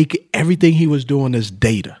going. Take everything he was doing as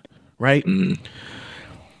data, right? Mm-hmm.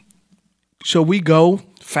 So we go,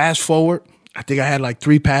 fast forward. I think I had like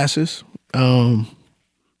 3 passes.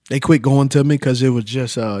 They quit going to me because it was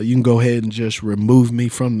just, you can go ahead and just remove me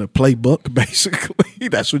from the playbook, basically.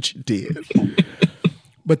 That's what you did.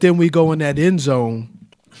 But then we go in that end zone.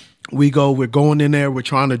 We're going in there. We're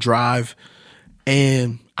trying to drive.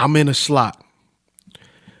 And I'm in a slot.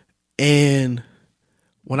 And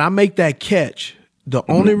when I make that catch, the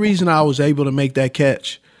only reason I was able to make that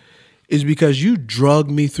catch is because you drugged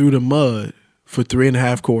me through the mud for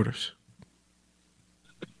 3.5 quarters.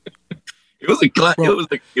 It was a clutch.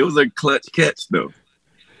 It was a clutch catch, though.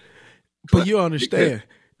 But you understand,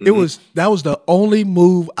 that was the only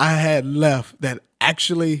move I had left that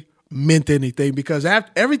actually meant anything, because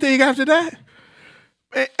everything after that,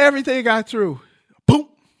 everything got through. Boom,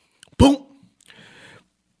 boom.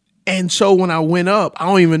 And so when I went up, I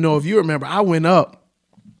don't even know if you remember, I went up.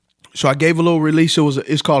 So I gave a little release.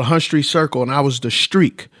 It's called Hunt Street Circle, and I was the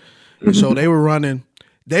streak. And so they were running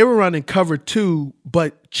cover 2,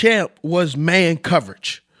 but Champ was man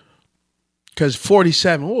coverage. Because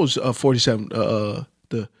 47, what was 47?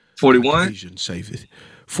 The 41? Caucasian safety.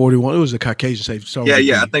 41, it was the Caucasian safety. So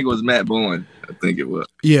yeah, I think it was Matt Bowen. I think it was.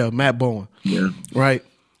 Yeah, Matt Bowen. Yeah. Right.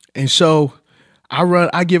 And so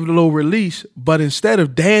I give it a little release, but instead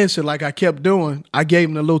of dancing like I kept doing, I gave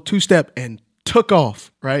him a little 2-step and took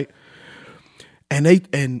off, right?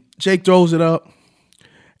 And Jake throws it up,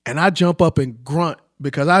 and I jump up and grunt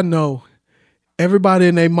because I know everybody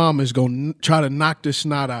and their mama is going to try to knock the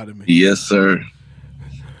snot out of me. Yes, sir.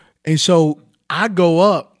 And so I go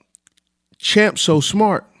up. Champ's so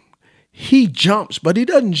smart. He jumps, but he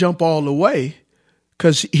doesn't jump all the way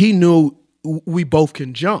because he knew we both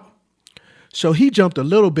can jump. So he jumped a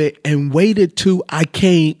little bit and waited till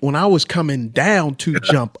when I was coming down to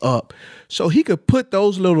jump up. So he could put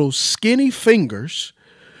those little skinny fingers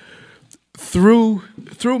through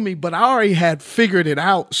me, but I already had figured it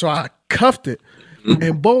out. So I cuffed it. Mm-hmm.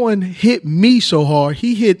 And Bowen hit me so hard,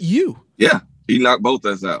 he hit you. Yeah, he knocked both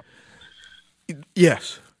us out.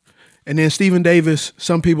 Yes. And then Stephen Davis,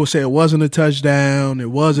 some people say it wasn't a touchdown. It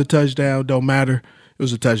was a touchdown. Don't matter. It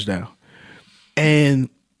was a touchdown. And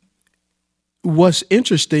what's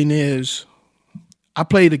interesting is I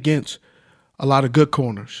played against a lot of good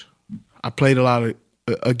corners. I played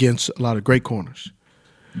against a lot of great corners.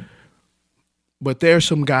 But there's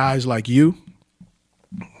some guys like you.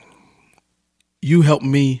 You helped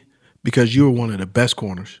me because you were one of the best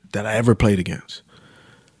corners that I ever played against.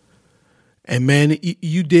 And, man,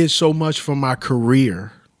 you did so much for my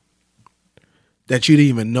career that you didn't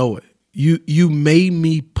even know it. You made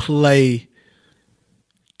me play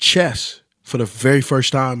chess for the very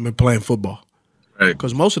first time in playing football. Right.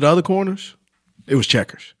 Because most of the other corners, it was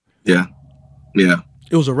checkers. Yeah. Yeah.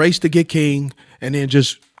 It was a race to get king and then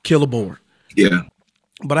just kill a board. Yeah.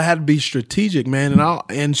 But I had to be strategic, man.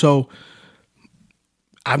 And so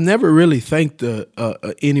I've never really thanked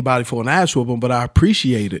anybody for an ass whooping, but I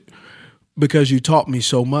appreciate it because you taught me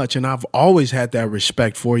so much. And I've always had that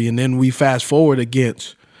respect for you. And then we fast forward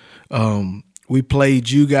against we played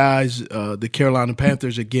you guys, the Carolina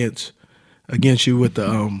Panthers, against you with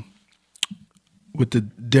the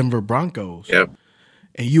Denver Broncos. Yep.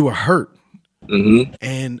 And you were hurt. Mm-hmm.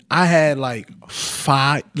 And I had like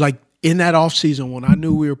 5, like in that offseason when I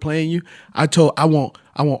knew we were playing you, I want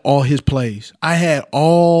all his plays. I had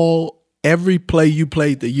every play you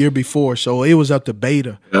played the year before, so it was up to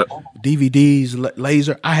beta, DVDs,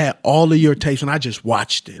 laser. I had all of your tapes, and I just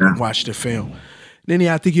watched it and watched the film. Then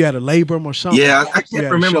I think you had a labrum or something. Yeah, I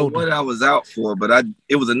can't remember what I was out for, but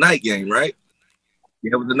it was a night game, right?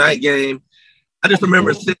 Yeah, it was a night game. I just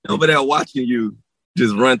remember sitting over there watching you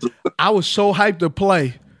just run through. I was so hyped to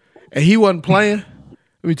play, and he wasn't playing.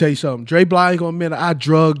 Let me tell you something. Dre Bly ain't gonna admit it. I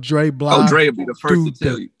drugged Dre Bly. Oh, Dre will be the first to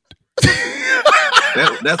tell you.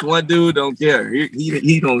 That's one dude don't care.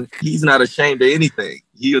 He's not ashamed of anything.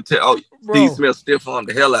 He'll tell. Oh, Steve Smith stiff armed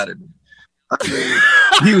the hell out of me. I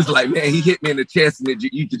mean, he was like, man, he hit me in the chest, and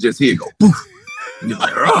you could just hear it go poof. And you're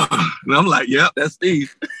like, oh. And I'm like, yep, that's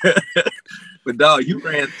Steve. But dog, you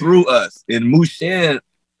ran through us, and Mushan,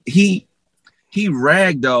 he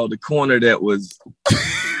ragdolled the corner that was.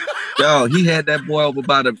 Dog, he had that boy over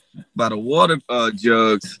by the water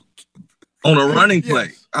jugs on a running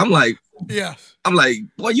play. Yes. I'm like,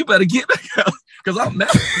 boy, you better get back out because I'm mad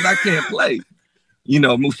because I can't play. You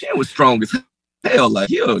know, Mushan was strong as hell. Like,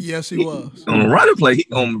 yes, he was on a running play. He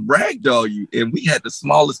gonna ragdoll you, and we had the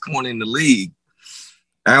smallest corner in the league.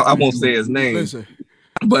 I won't say his name. Listen,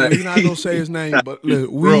 but we're not gonna say his name. But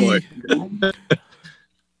listen,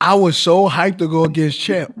 I was so hyped to go against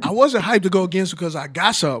Champ. I wasn't hyped to go against him because I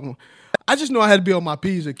got something. I just know I had to be on my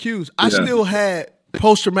P's and Q's. I still had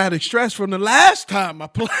post-traumatic stress from the last time I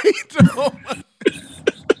played.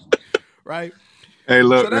 Right? Hey,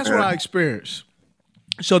 look. So that's what I experienced.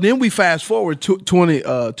 So then we fast forward to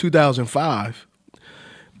 2005.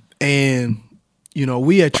 And,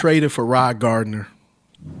 we had traded for Rod Gardner.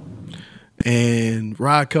 And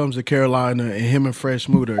Rod comes to Carolina, and him and Fred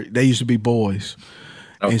Smoother, they used to be boys.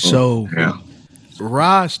 And so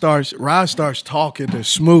Rod starts talking to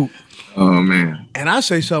Smoot. Oh man. And I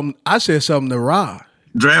said something to Rod.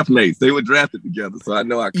 Draft mates. They were drafted together, so I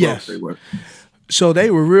know how close they were. So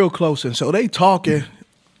they were real close. And so they talking,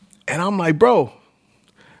 and I'm like, bro,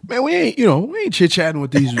 man, we ain't chit-chatting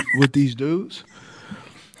with these dudes.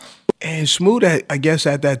 And Smoot, I guess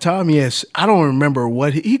at that time, yes, I don't remember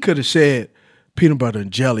what he could have said peanut butter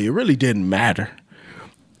and jelly. It really didn't matter.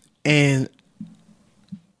 And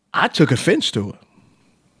I took offense to it.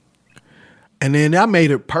 And then I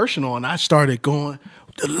made it personal, and I started going,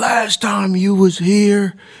 the last time you was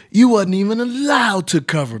here, you wasn't even allowed to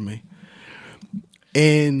cover me.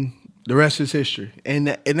 And the rest is history. And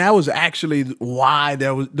that was actually why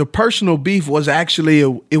the personal beef was actually,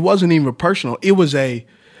 it wasn't even personal. It was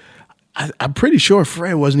I'm pretty sure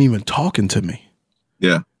Fred wasn't even talking to me.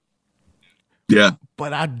 Yeah. Yeah.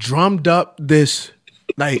 But I drummed up this,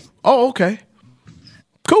 like, oh, okay.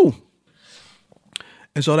 Cool.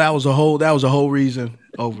 And so that was a whole reason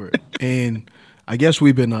over it. And I guess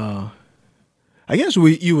we've been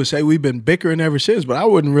you would say we've been bickering ever since, but I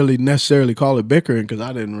wouldn't really necessarily call it bickering because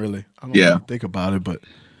I don't really think about it. But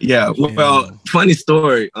funny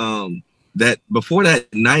story. That before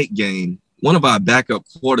that night game, one of our backup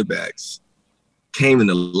quarterbacks came in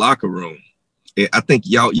the locker room. I think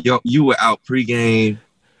you were out pregame.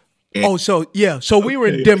 So we were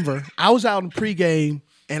in Denver. I was out in pregame.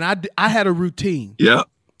 And I had a routine. Yeah.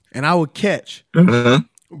 And I would catch.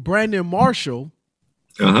 Brandon Marshall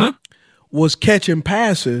was catching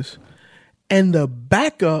passes, and the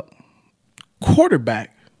backup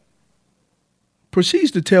quarterback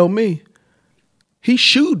proceeds to tell me he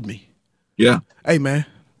shooed me. Yeah. Hey, man,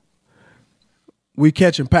 We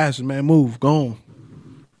catching passes, man. Move, go on.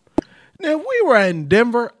 Now, if we were in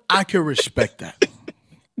Denver, I could respect that.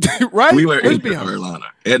 Right? We were Let's in be honest. Carolina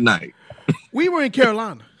at night. We were in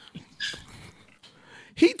Carolina.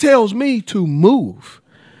 He tells me to move.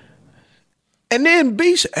 And then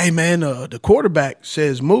B said, hey, man, the quarterback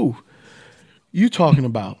says move. You talking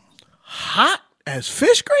about hot as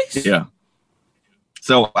fish grease? Yeah.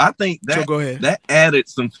 So I think that, go ahead. That added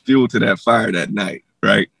some fuel to that fire that night,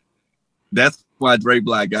 right? That's why Dre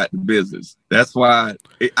Bly got the business. That's why.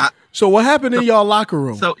 So what happened in y'all locker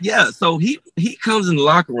room? So he comes in the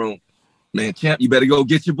locker room, man, champ, you better go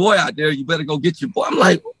get your boy out there. You better go get your boy. I'm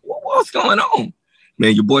like, what's going on?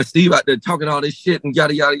 Man, your boy Steve out there talking all this shit and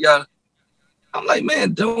yada, yada, yada. I'm like,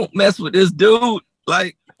 man, don't mess with this dude.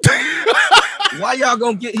 Like, why y'all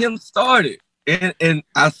gonna get him started? And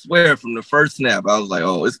I swear from the first snap, I was like,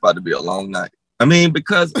 oh, it's about to be a long night. I mean,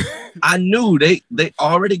 because I knew they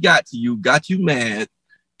already got to you, got you mad,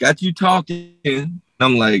 got you talking.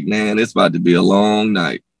 I'm like, man, it's about to be a long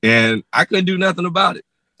night. And I couldn't do nothing about it.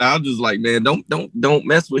 I was just like, man, don't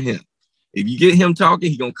mess with him. If you get him talking,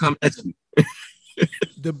 he gonna come at you.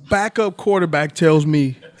 The backup quarterback tells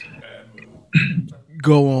me,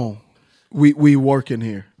 go on. We working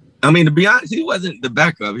here. I mean, to be honest, he wasn't the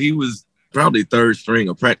backup. He was probably third string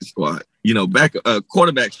or practice squad. You know,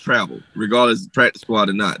 quarterbacks travel, regardless of practice squad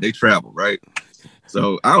or not. They travel, right?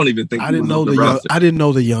 So I don't even think I didn't know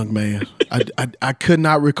the young man. I could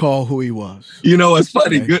not recall who he was. You know, it's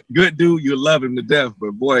funny. Okay. Good dude. You love him to death,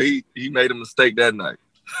 but boy, he made a mistake that night.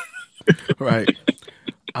 Right.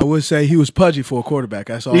 I would say he was pudgy for a quarterback.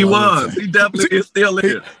 That's all. He was. He definitely is still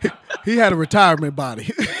is. He had a retirement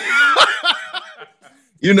body.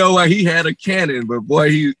 You know what? He had a cannon, but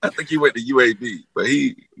boy, I think he went to UAB.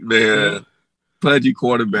 But pudgy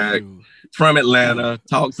quarterback from Atlanta,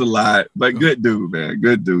 talks a lot, but good dude, man.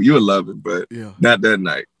 Good dude. You would love him, but not that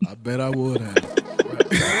night. I bet I would have.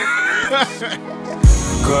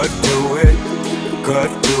 Cut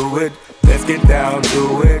to it. Let's get down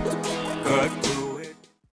to it. Cut to it.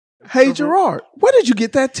 Hey, Gerard, where did you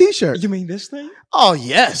get that T-shirt? You mean this thing? Oh,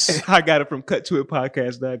 yes. I got it from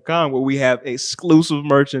cuttoitpodcast.com where we have exclusive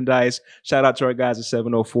merchandise. Shout out to our guys at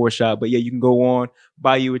 704 Shop. But yeah, you can go on,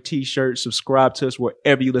 buy you a T-shirt, subscribe to us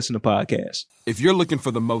wherever you listen to podcasts. If you're looking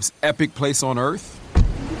for the most epic place on earth,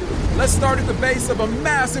 let's start at the base of a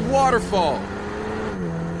massive waterfall.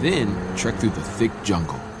 Then trek through the thick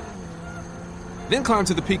jungle. Then climb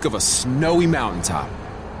to the peak of a snowy mountaintop.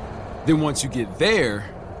 Then once you get there,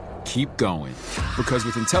 keep going. Because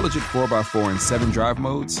with intelligent 4x4 and 7 drive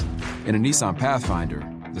modes and a Nissan Pathfinder,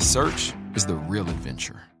 the search is the real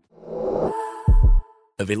adventure.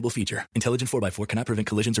 Available feature. Intelligent 4x4 cannot prevent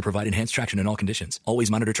collisions or provide enhanced traction in all conditions.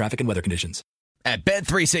 Always monitor traffic and weather conditions. At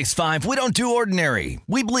Bet365, we don't do ordinary.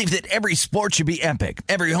 We believe that every sport should be epic.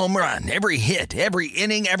 Every home run, every hit, every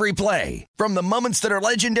inning, every play. From the moments that are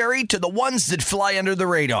legendary to the ones that fly under the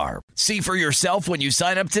radar. See for yourself when you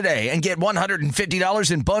sign up today and get $150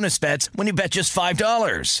 in bonus bets when you bet just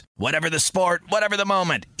 $5. Whatever the sport, whatever the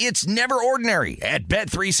moment, it's never ordinary at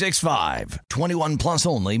Bet365. 21 plus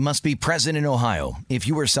only. Must be present in Ohio. If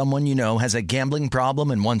you or someone you know has a gambling problem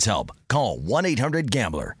and wants help, call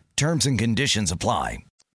 1-800-GAMBLER. Terms and conditions apply.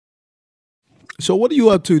 So what are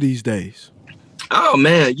you up to these days? Oh,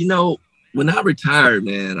 man, when I retired,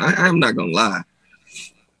 man, I'm not going to lie.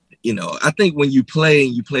 I think when you play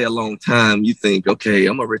and you play a long time, you think, okay,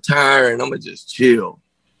 I'm going to retire and I'm going to just chill.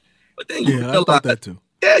 But then you realize, I thought that too.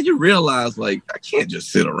 Yeah, you realize, like, I can't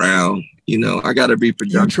just sit around. I got to be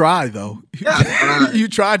productive. You try, though. Yeah, you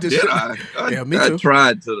tried to. Yeah, me too. I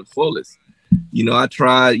tried to the fullest. I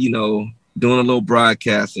tried, doing a little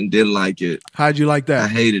broadcast and didn't like it. How'd you like that? I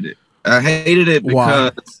hated it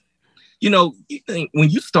because, you think when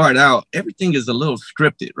you start out, everything is a little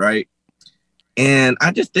scripted, right? And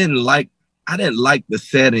I just didn't like the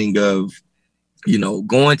setting of,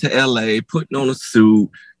 going to LA, putting on a suit,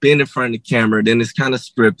 being in front of the camera, then it's kind of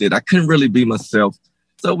scripted. I couldn't really be myself.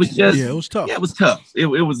 So it was just, it was tough. Yeah, it was tough. It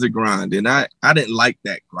was a grind. And I didn't like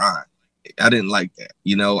that grind. I didn't like that.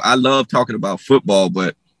 I love talking about football,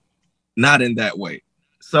 but not in that way.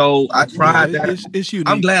 So I tried that. It's unique.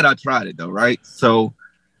 I'm glad I tried it though, right? So,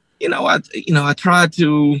 I tried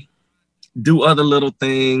to do other little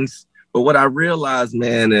things, but what I realized,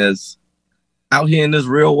 man, is out here in this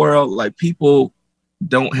real world, like people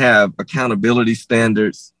don't have accountability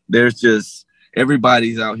standards. There's just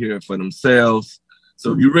everybody's out here for themselves.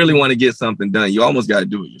 So if you really want to get something done, you almost got to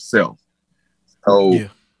do it yourself. So,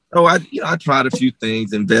 I tried a few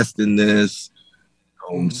things, invest in this.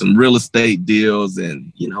 Some real estate deals,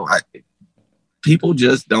 and people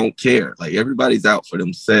just don't care. Like everybody's out for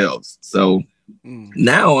themselves. So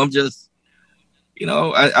Now I'm just, you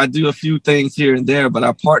know, I do a few things here and there, but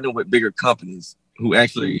I partner with bigger companies who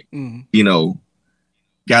actually, you know,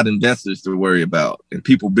 got investors to worry about and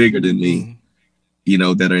people bigger than me, you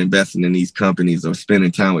know, that are investing in these companies or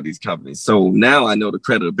spending time with these companies. So now I know the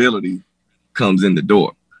credibility comes in the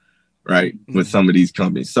door, right, with some of these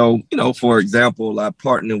companies. So, you know, for example, I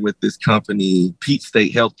partnered with this company, Peach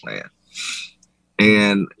State Health Plan.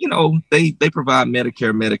 And, you know, they provide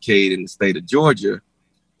Medicare, Medicaid in the state of Georgia,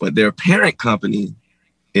 but their parent company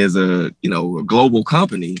is a global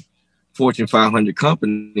company, Fortune 500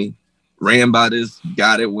 company, ran by this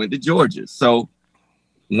guy that went to Georgia. So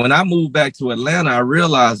when I moved back to Atlanta, I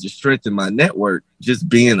realized the strength in my network, just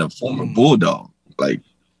being a former Bulldog. Like,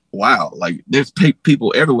 wow, like there's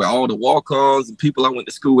people everywhere, all the walk-ons and people I went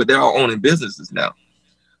to school with, they're all owning businesses now.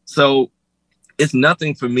 So it's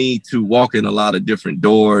nothing for me to walk in a lot of different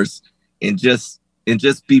doors and just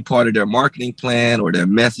be part of their marketing plan or their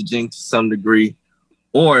messaging to some degree.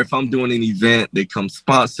 Or if I'm doing an event, they come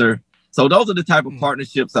sponsor. So those are the type of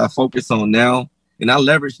partnerships I focus on now. And I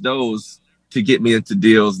leverage those to get me into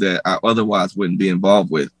deals that I otherwise wouldn't be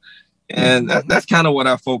involved with. And that's kind of what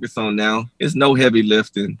I focus on now. It's no heavy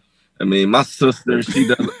lifting. I mean, my sister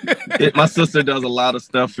does a lot of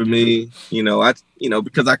stuff for me,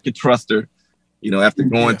 because I could trust her, after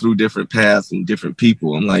going through different paths and different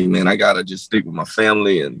people. I'm like, man, I got to just stick with my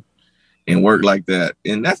family and work like that.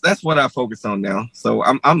 And that's what I focus on now. So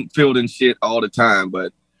I'm fielding shit all the time,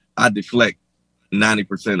 but I deflect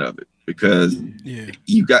 90% of it because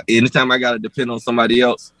anytime I got to depend on somebody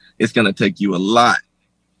else, it's going to take you a lot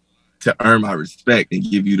to earn my respect and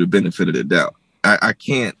give you the benefit of the doubt. I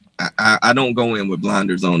can't. I don't go in with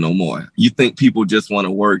blinders on no more. You think people just want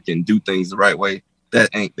to work and do things the right way? That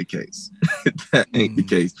ain't the case. That ain't the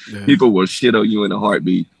case. Yeah. People will shit on you in a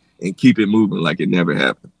heartbeat and keep it moving like it never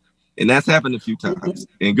happened. And that's happened a few times.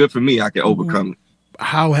 And good for me, I can overcome it.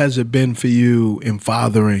 How has it been for you in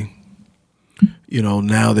fathering?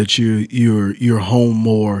 Now that you're home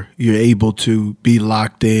more, you're able to be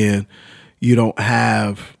locked in. You don't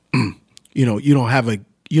have, you don't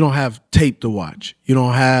have tape to watch. You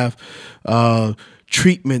don't have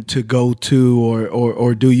treatment to go to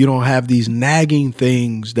or do. You don't have these nagging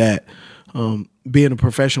things that being a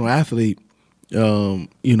professional athlete,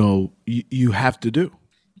 you have to do.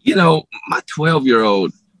 My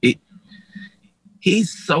 12-year-old,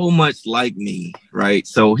 he's so much like me, right?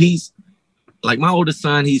 So he's like my oldest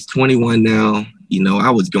son, he's 21 now.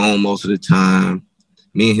 I was gone most of the time.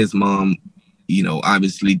 Me and his mom,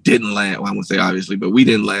 obviously didn't last. Well, I won't say obviously, but we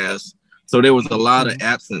didn't last. So there was a lot of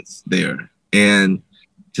absence there. And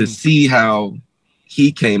to see how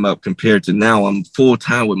he came up compared to now, I'm full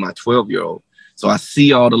time with my 12-year-old. So I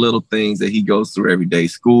see all the little things that he goes through every day,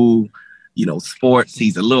 school, sports.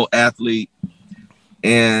 He's a little athlete.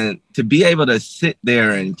 And to be able to sit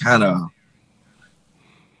there and kind of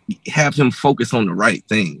have him focus on the right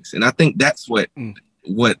things. And I think that's what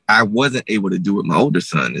I wasn't able to do with my older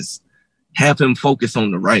son is have him focus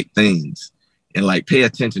on the right things and pay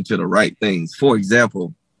attention to the right things. For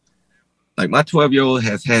example, my 12-year-old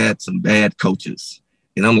has had some bad coaches.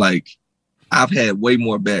 And I'm like, I've had way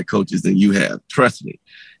more bad coaches than you have. Trust me.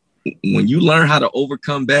 When you learn how to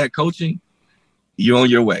overcome bad coaching, you're on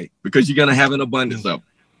your way because you're going to have an abundance of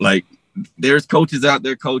them. There's coaches out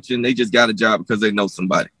there coaching. They just got a job because they know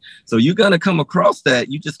somebody. So you're going to come across that.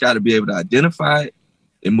 You just got to be able to identify it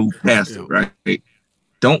and move past it, right?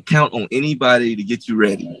 Don't count on anybody to get you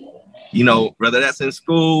ready. Whether that's in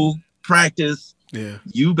school, practice,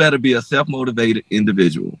 you better be a self-motivated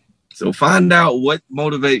individual. So find out what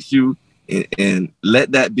motivates you and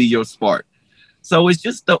let that be your spark. So it's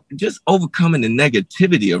just overcoming the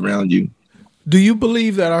negativity around you. Do you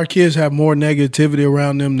believe that our kids have more negativity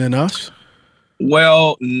around them than us?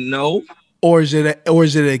 Well, no. Or is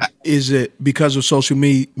it because of social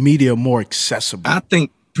media more accessible? I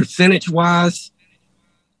think percentage-wise,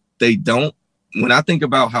 they don't. When I think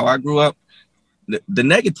about how I grew up, the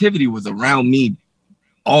negativity was around me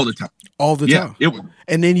all the time. All the time. It was.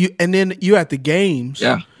 And then you at the games.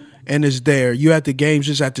 Yeah. And it's there. You at the games,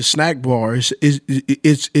 it's at the snack bar.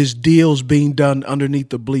 It's deals being done underneath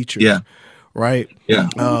the bleachers. Yeah. Right? Yeah.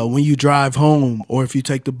 When you drive home or if you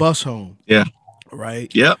take the bus home. Yeah.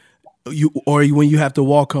 Right? Yep. When you have to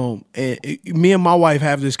walk home. And me and my wife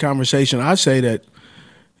have this conversation. I say that,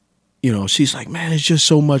 she's like, man, it's just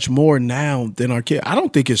so much more now than our kid. I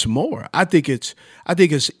don't think it's more. I think it's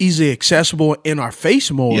easily accessible in our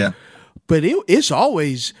face more. Yeah. But it's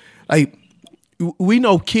always we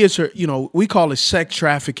know kids are, we call it sex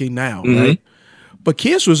trafficking now, right? But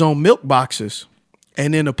kids was on milk boxes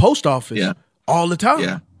and in the post office all the time.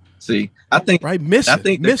 Yeah. See, I think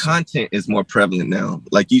the content is more prevalent now.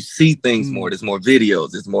 Like you see things more. There's more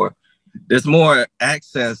videos. There's more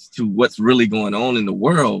access to what's really going on in the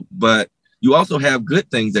world. But you also have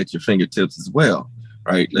good things at your fingertips as well,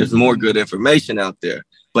 right? There's more good information out there.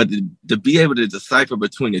 But to be able to decipher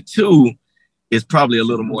between the two is probably a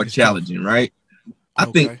little more challenging, right? I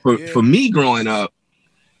think for me growing up,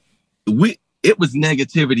 it was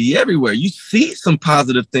negativity everywhere. You see some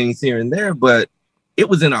positive things here and there, but it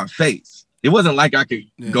was in our face. It wasn't like I could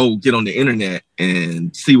go get on the internet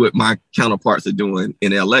and see what my counterparts are doing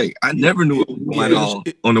in LA. I never knew what was going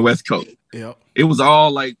on the West Coast. Yeah. It was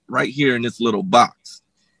all like right here in this little box.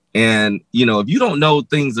 And, you know, if you don't know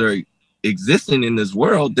things are existing in this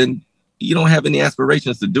world, then you don't have any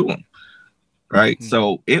aspirations to do them. Right. Mm-hmm.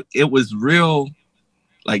 So it was real.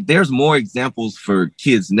 Like there's more examples for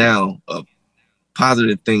kids now of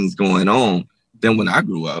positive things going on than when I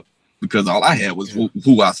grew up, because all I had was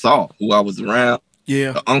who I saw, who I was around.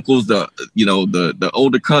 Yeah. The uncles, the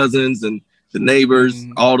older cousins and the neighbors,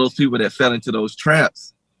 all those people that fell into those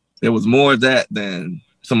traps. There was more of that than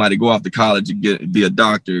somebody go off to college and be a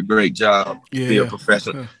doctor, great job, be a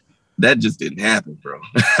professional. That just didn't happen, bro.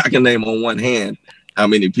 I can name on one hand how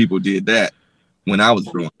many people did that when I was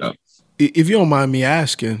growing up. If you don't mind me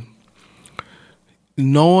asking,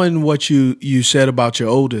 knowing what you said about your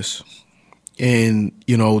oldest and,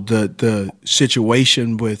 you know, the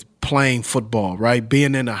situation with playing football, right?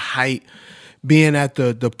 Being in a height, being at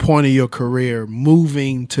the point of your career,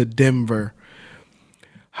 moving to Denver,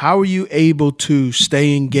 how are you able to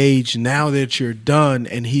stay engaged now that you're done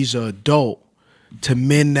and he's an adult to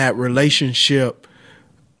mend that relationship?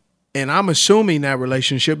 And I'm assuming that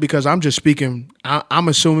relationship because I'm just speaking, I'm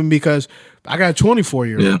assuming because I got a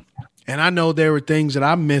 24-year-old. And I know there were things that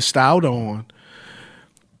I missed out on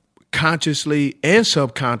consciously and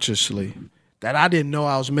subconsciously that I didn't know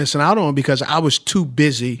I was missing out on because I was too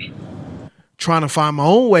busy trying to find my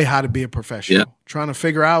own way how to be a professional, trying to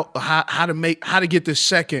figure out how to get this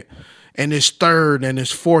second and this third and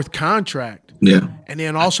this fourth contract. Yeah. And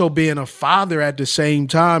then also being a father at the same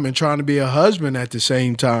time and trying to be a husband at the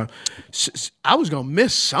same time. I was going to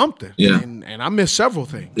miss something. Yeah. And I missed several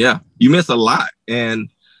things. Yeah. You miss a lot. And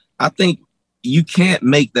I think you can't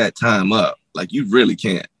make that time up. Like you really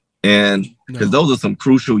can't. And because those are some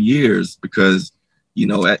crucial years because,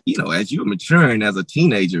 as you're maturing as a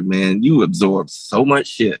teenager, man, you absorb so much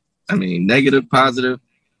shit. I mean, negative, positive,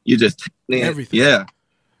 you just everything. Yeah.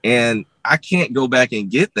 And I can't go back and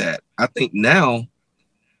get that. I think now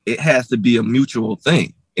it has to be a mutual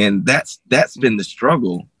thing. And that's been the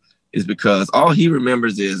struggle, is because all he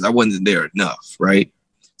remembers is I wasn't there enough, right?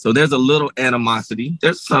 So there's a little animosity.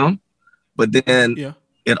 There's some, but then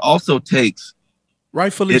it also takes,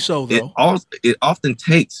 rightfully so, though. It often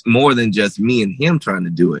takes more than just me and him trying to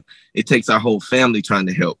do it. It takes our whole family trying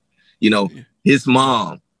to help, his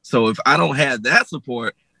mom. So if I don't have that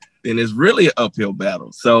support, then it's really an uphill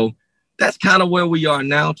battle. So that's kind of where we are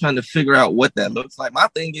now, trying to figure out what that looks like. My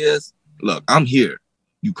thing is, look, I'm here.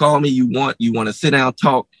 You call me, you want to sit down,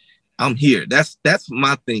 talk, I'm here. That's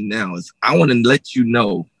my thing now, is I want to let you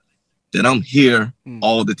know that I'm here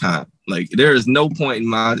all the time. Like there is no point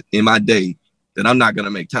in my day that I'm not going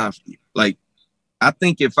to make time for you. Like, I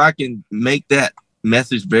think if I can make that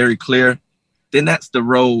message very clear, then that's the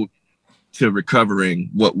road to recovering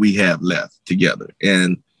what we have left together.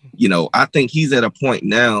 And, I think he's at a point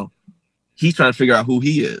now, he's trying to figure out who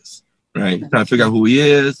he is, right? He's trying to figure out who he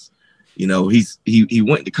is. He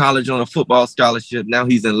went to college on a football scholarship. Now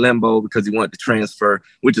he's in limbo because he wanted to transfer,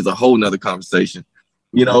 which is a whole nother conversation,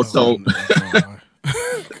 so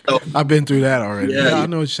I've been through that already. Yeah, I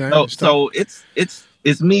know what you're saying. So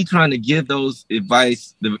it's me trying to give those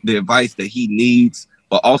advice, the advice that he needs,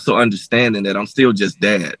 but also understanding that I'm still just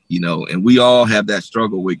dad, and we all have that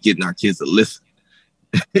struggle with getting our kids to listen.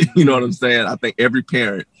 You know what I'm saying? I think every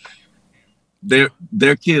parent, their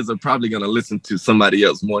kids are probably going to listen to somebody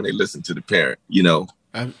else more than they listen to the parent,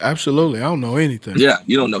 Absolutely. I don't know anything. Yeah,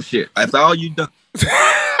 you don't know shit. That's all you done.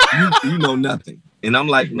 you know nothing. And I'm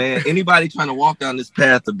like, man, anybody trying to walk down this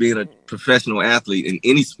path of being a professional athlete in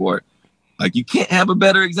any sport, like, you can't have a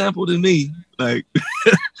better example than me. Like,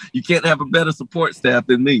 you can't have a better support staff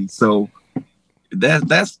than me. So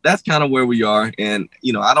that's kind of where we are. And,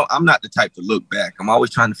 I'm not the type to look back. I'm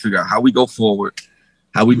always trying to figure out how we go forward,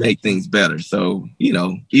 how we make things better. So,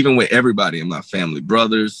 even with everybody in my family,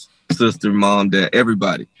 brothers, sister, mom, dad,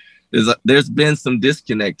 everybody, there's been some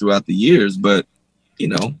disconnect throughout the years, but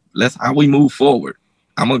that's how we move forward.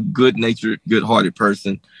 I'm a good-natured, good-hearted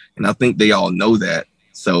person, and I think they all know that.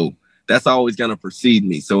 So that's always going to precede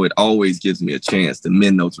me. So it always gives me a chance to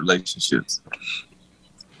mend those relationships.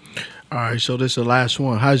 All right, so this is the last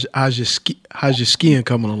one. How's your skiing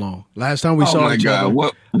coming along? Last time we saw each other, it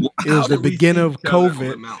was the beginning of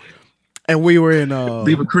COVID, and we were in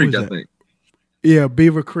Beaver Creek, I think. Yeah,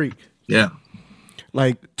 Beaver Creek. Yeah,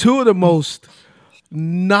 like two of the most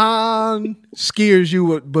non-skiers you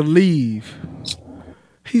would believe.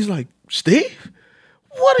 He's like, Steve,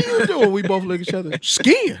 what are you doing? We both look at each other,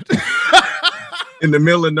 skiing in the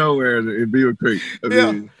middle of nowhere in Beaver Creek. I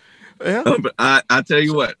mean, yeah. But I tell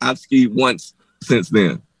you what, I've skied once since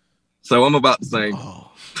then, so I'm about the same. Oh.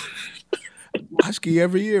 I ski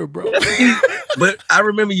every year, bro. But I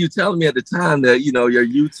remember you telling me at the time that, you know, your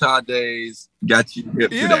Utah days got you hip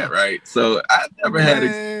to that, right? So I never had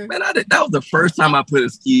that was the first time I put a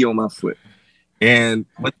ski on my foot. And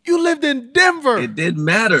but you lived in Denver. It didn't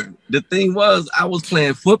matter. The thing was, I was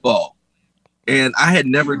playing football and I had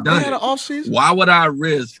never done it. Off-season? Why would I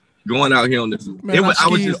risk going out here on this? Man, I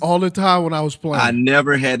skied just all the time when I was playing. I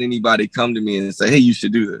never had anybody come to me and say, hey, you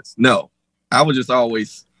should do this. No, I was just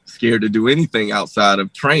always scared to do anything outside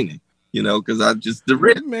of training, you know, because I just the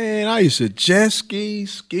risk. Man, I used to jet ski.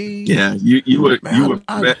 Yeah, you were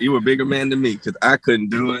a bigger man than me because I couldn't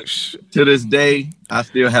do it. To this day, I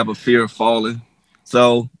still have a fear of falling.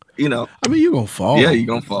 So, you know, I mean, you're gonna fall. Yeah, you're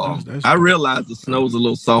gonna fall. I realize the snow's a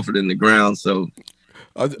little softer than the ground, so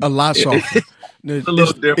a lot softer. It's a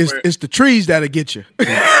little different. It's the trees that'll get you.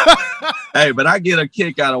 Hey, but I get a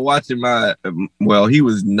kick out of watching he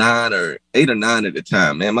was 8 or 9 at the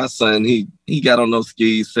time, man. My son, he got on those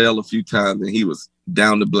skis, fell a few times, and he was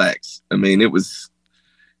down to blacks. I mean, it was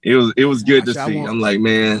good to see. I'm like,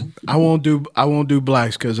 man, I won't do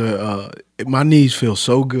blacks because my knees feel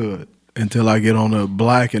so good until I get on a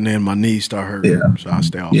black, and then my knees start hurting. Yeah. So I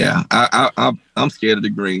stay off. Yeah, I'm scared of the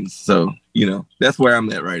greens, so you know that's where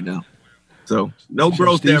I'm at right now. So no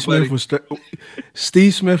growth there, buddy.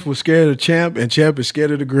 Steve Smith was scared of Champ, and Champ is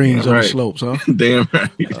scared of the greens on the slopes, huh? Damn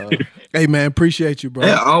right. Hey, man, appreciate you, bro.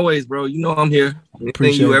 Yeah, always, bro. You know I'm here.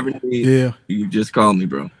 Anything you ever need, you just call me,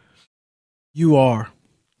 bro. You are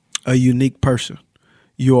a unique person.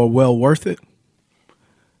 You are well worth it.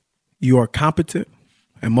 You are competent.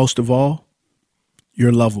 And most of all,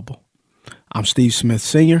 you're lovable. I'm Steve Smith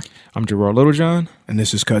Sr. I'm Gerard Littlejohn. And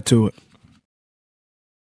this is Cut to It.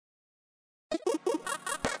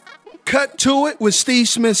 Cut to It with Steve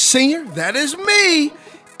Smith Sr., that is me,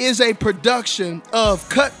 is a production of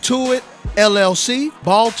Cut to It, LLC,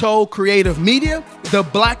 Balto Creative Media, The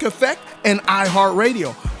Black Effect, and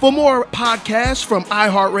iHeartRadio. For more podcasts from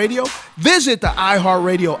iHeartRadio, visit the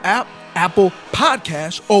iHeartRadio app, Apple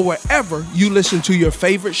Podcasts, or wherever you listen to your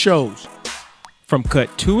favorite shows. From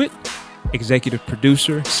Cut to It, executive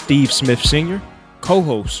producer Steve Smith Sr.,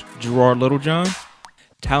 co-host Gerard Littlejohn,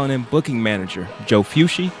 talent and booking manager Joe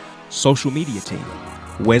Fucci, social media team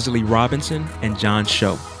Wesley Robinson and John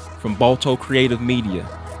Show. From Balto Creative Media,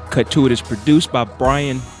 Cut to It is produced by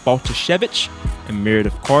Brian Baltashevich and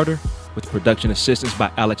Meredith Carter, with production assistance by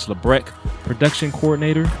Alex Lebrecht, production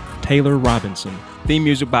coordinator Taylor Robinson. Theme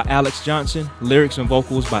music by Alex Johnson, lyrics and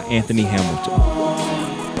vocals by Anthony Hamilton.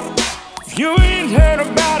 If you ain't heard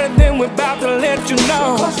about it, then we're about to let you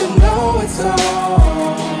know. 'Cause you know it's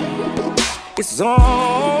on. It's on.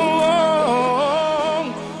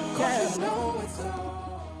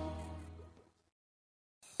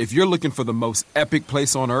 If you're looking for the most epic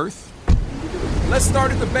place on earth, let's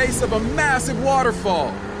start at the base of a massive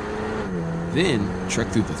waterfall. Then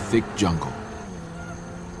trek through the thick jungle.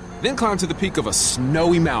 Then climb to the peak of a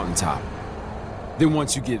snowy mountaintop. Then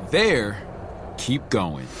once you get there, keep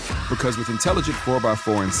going. Because with intelligent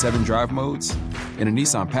 4x4 and 7 drive modes and a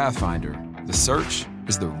Nissan Pathfinder, the search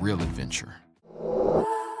is the real adventure.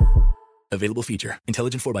 Available feature.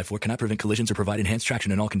 Intelligent 4x4 cannot prevent collisions or provide enhanced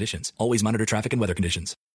traction in all conditions. Always monitor traffic and weather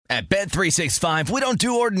conditions. At Bet365, we don't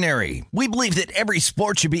do ordinary. We believe that every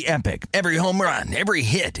sport should be epic. Every home run, every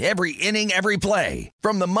hit, every inning, every play.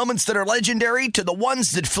 From the moments that are legendary to the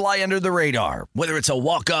ones that fly under the radar. Whether it's a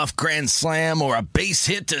walk-off grand slam or a base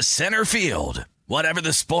hit to center field. Whatever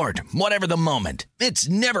the sport, whatever the moment. It's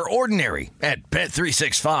never ordinary at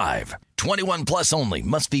Bet365. 21 plus only.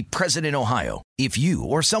 Must be present in Ohio. If you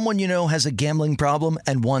or someone you know has a gambling problem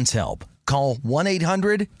and wants help, call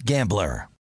 1-800-GAMBLER.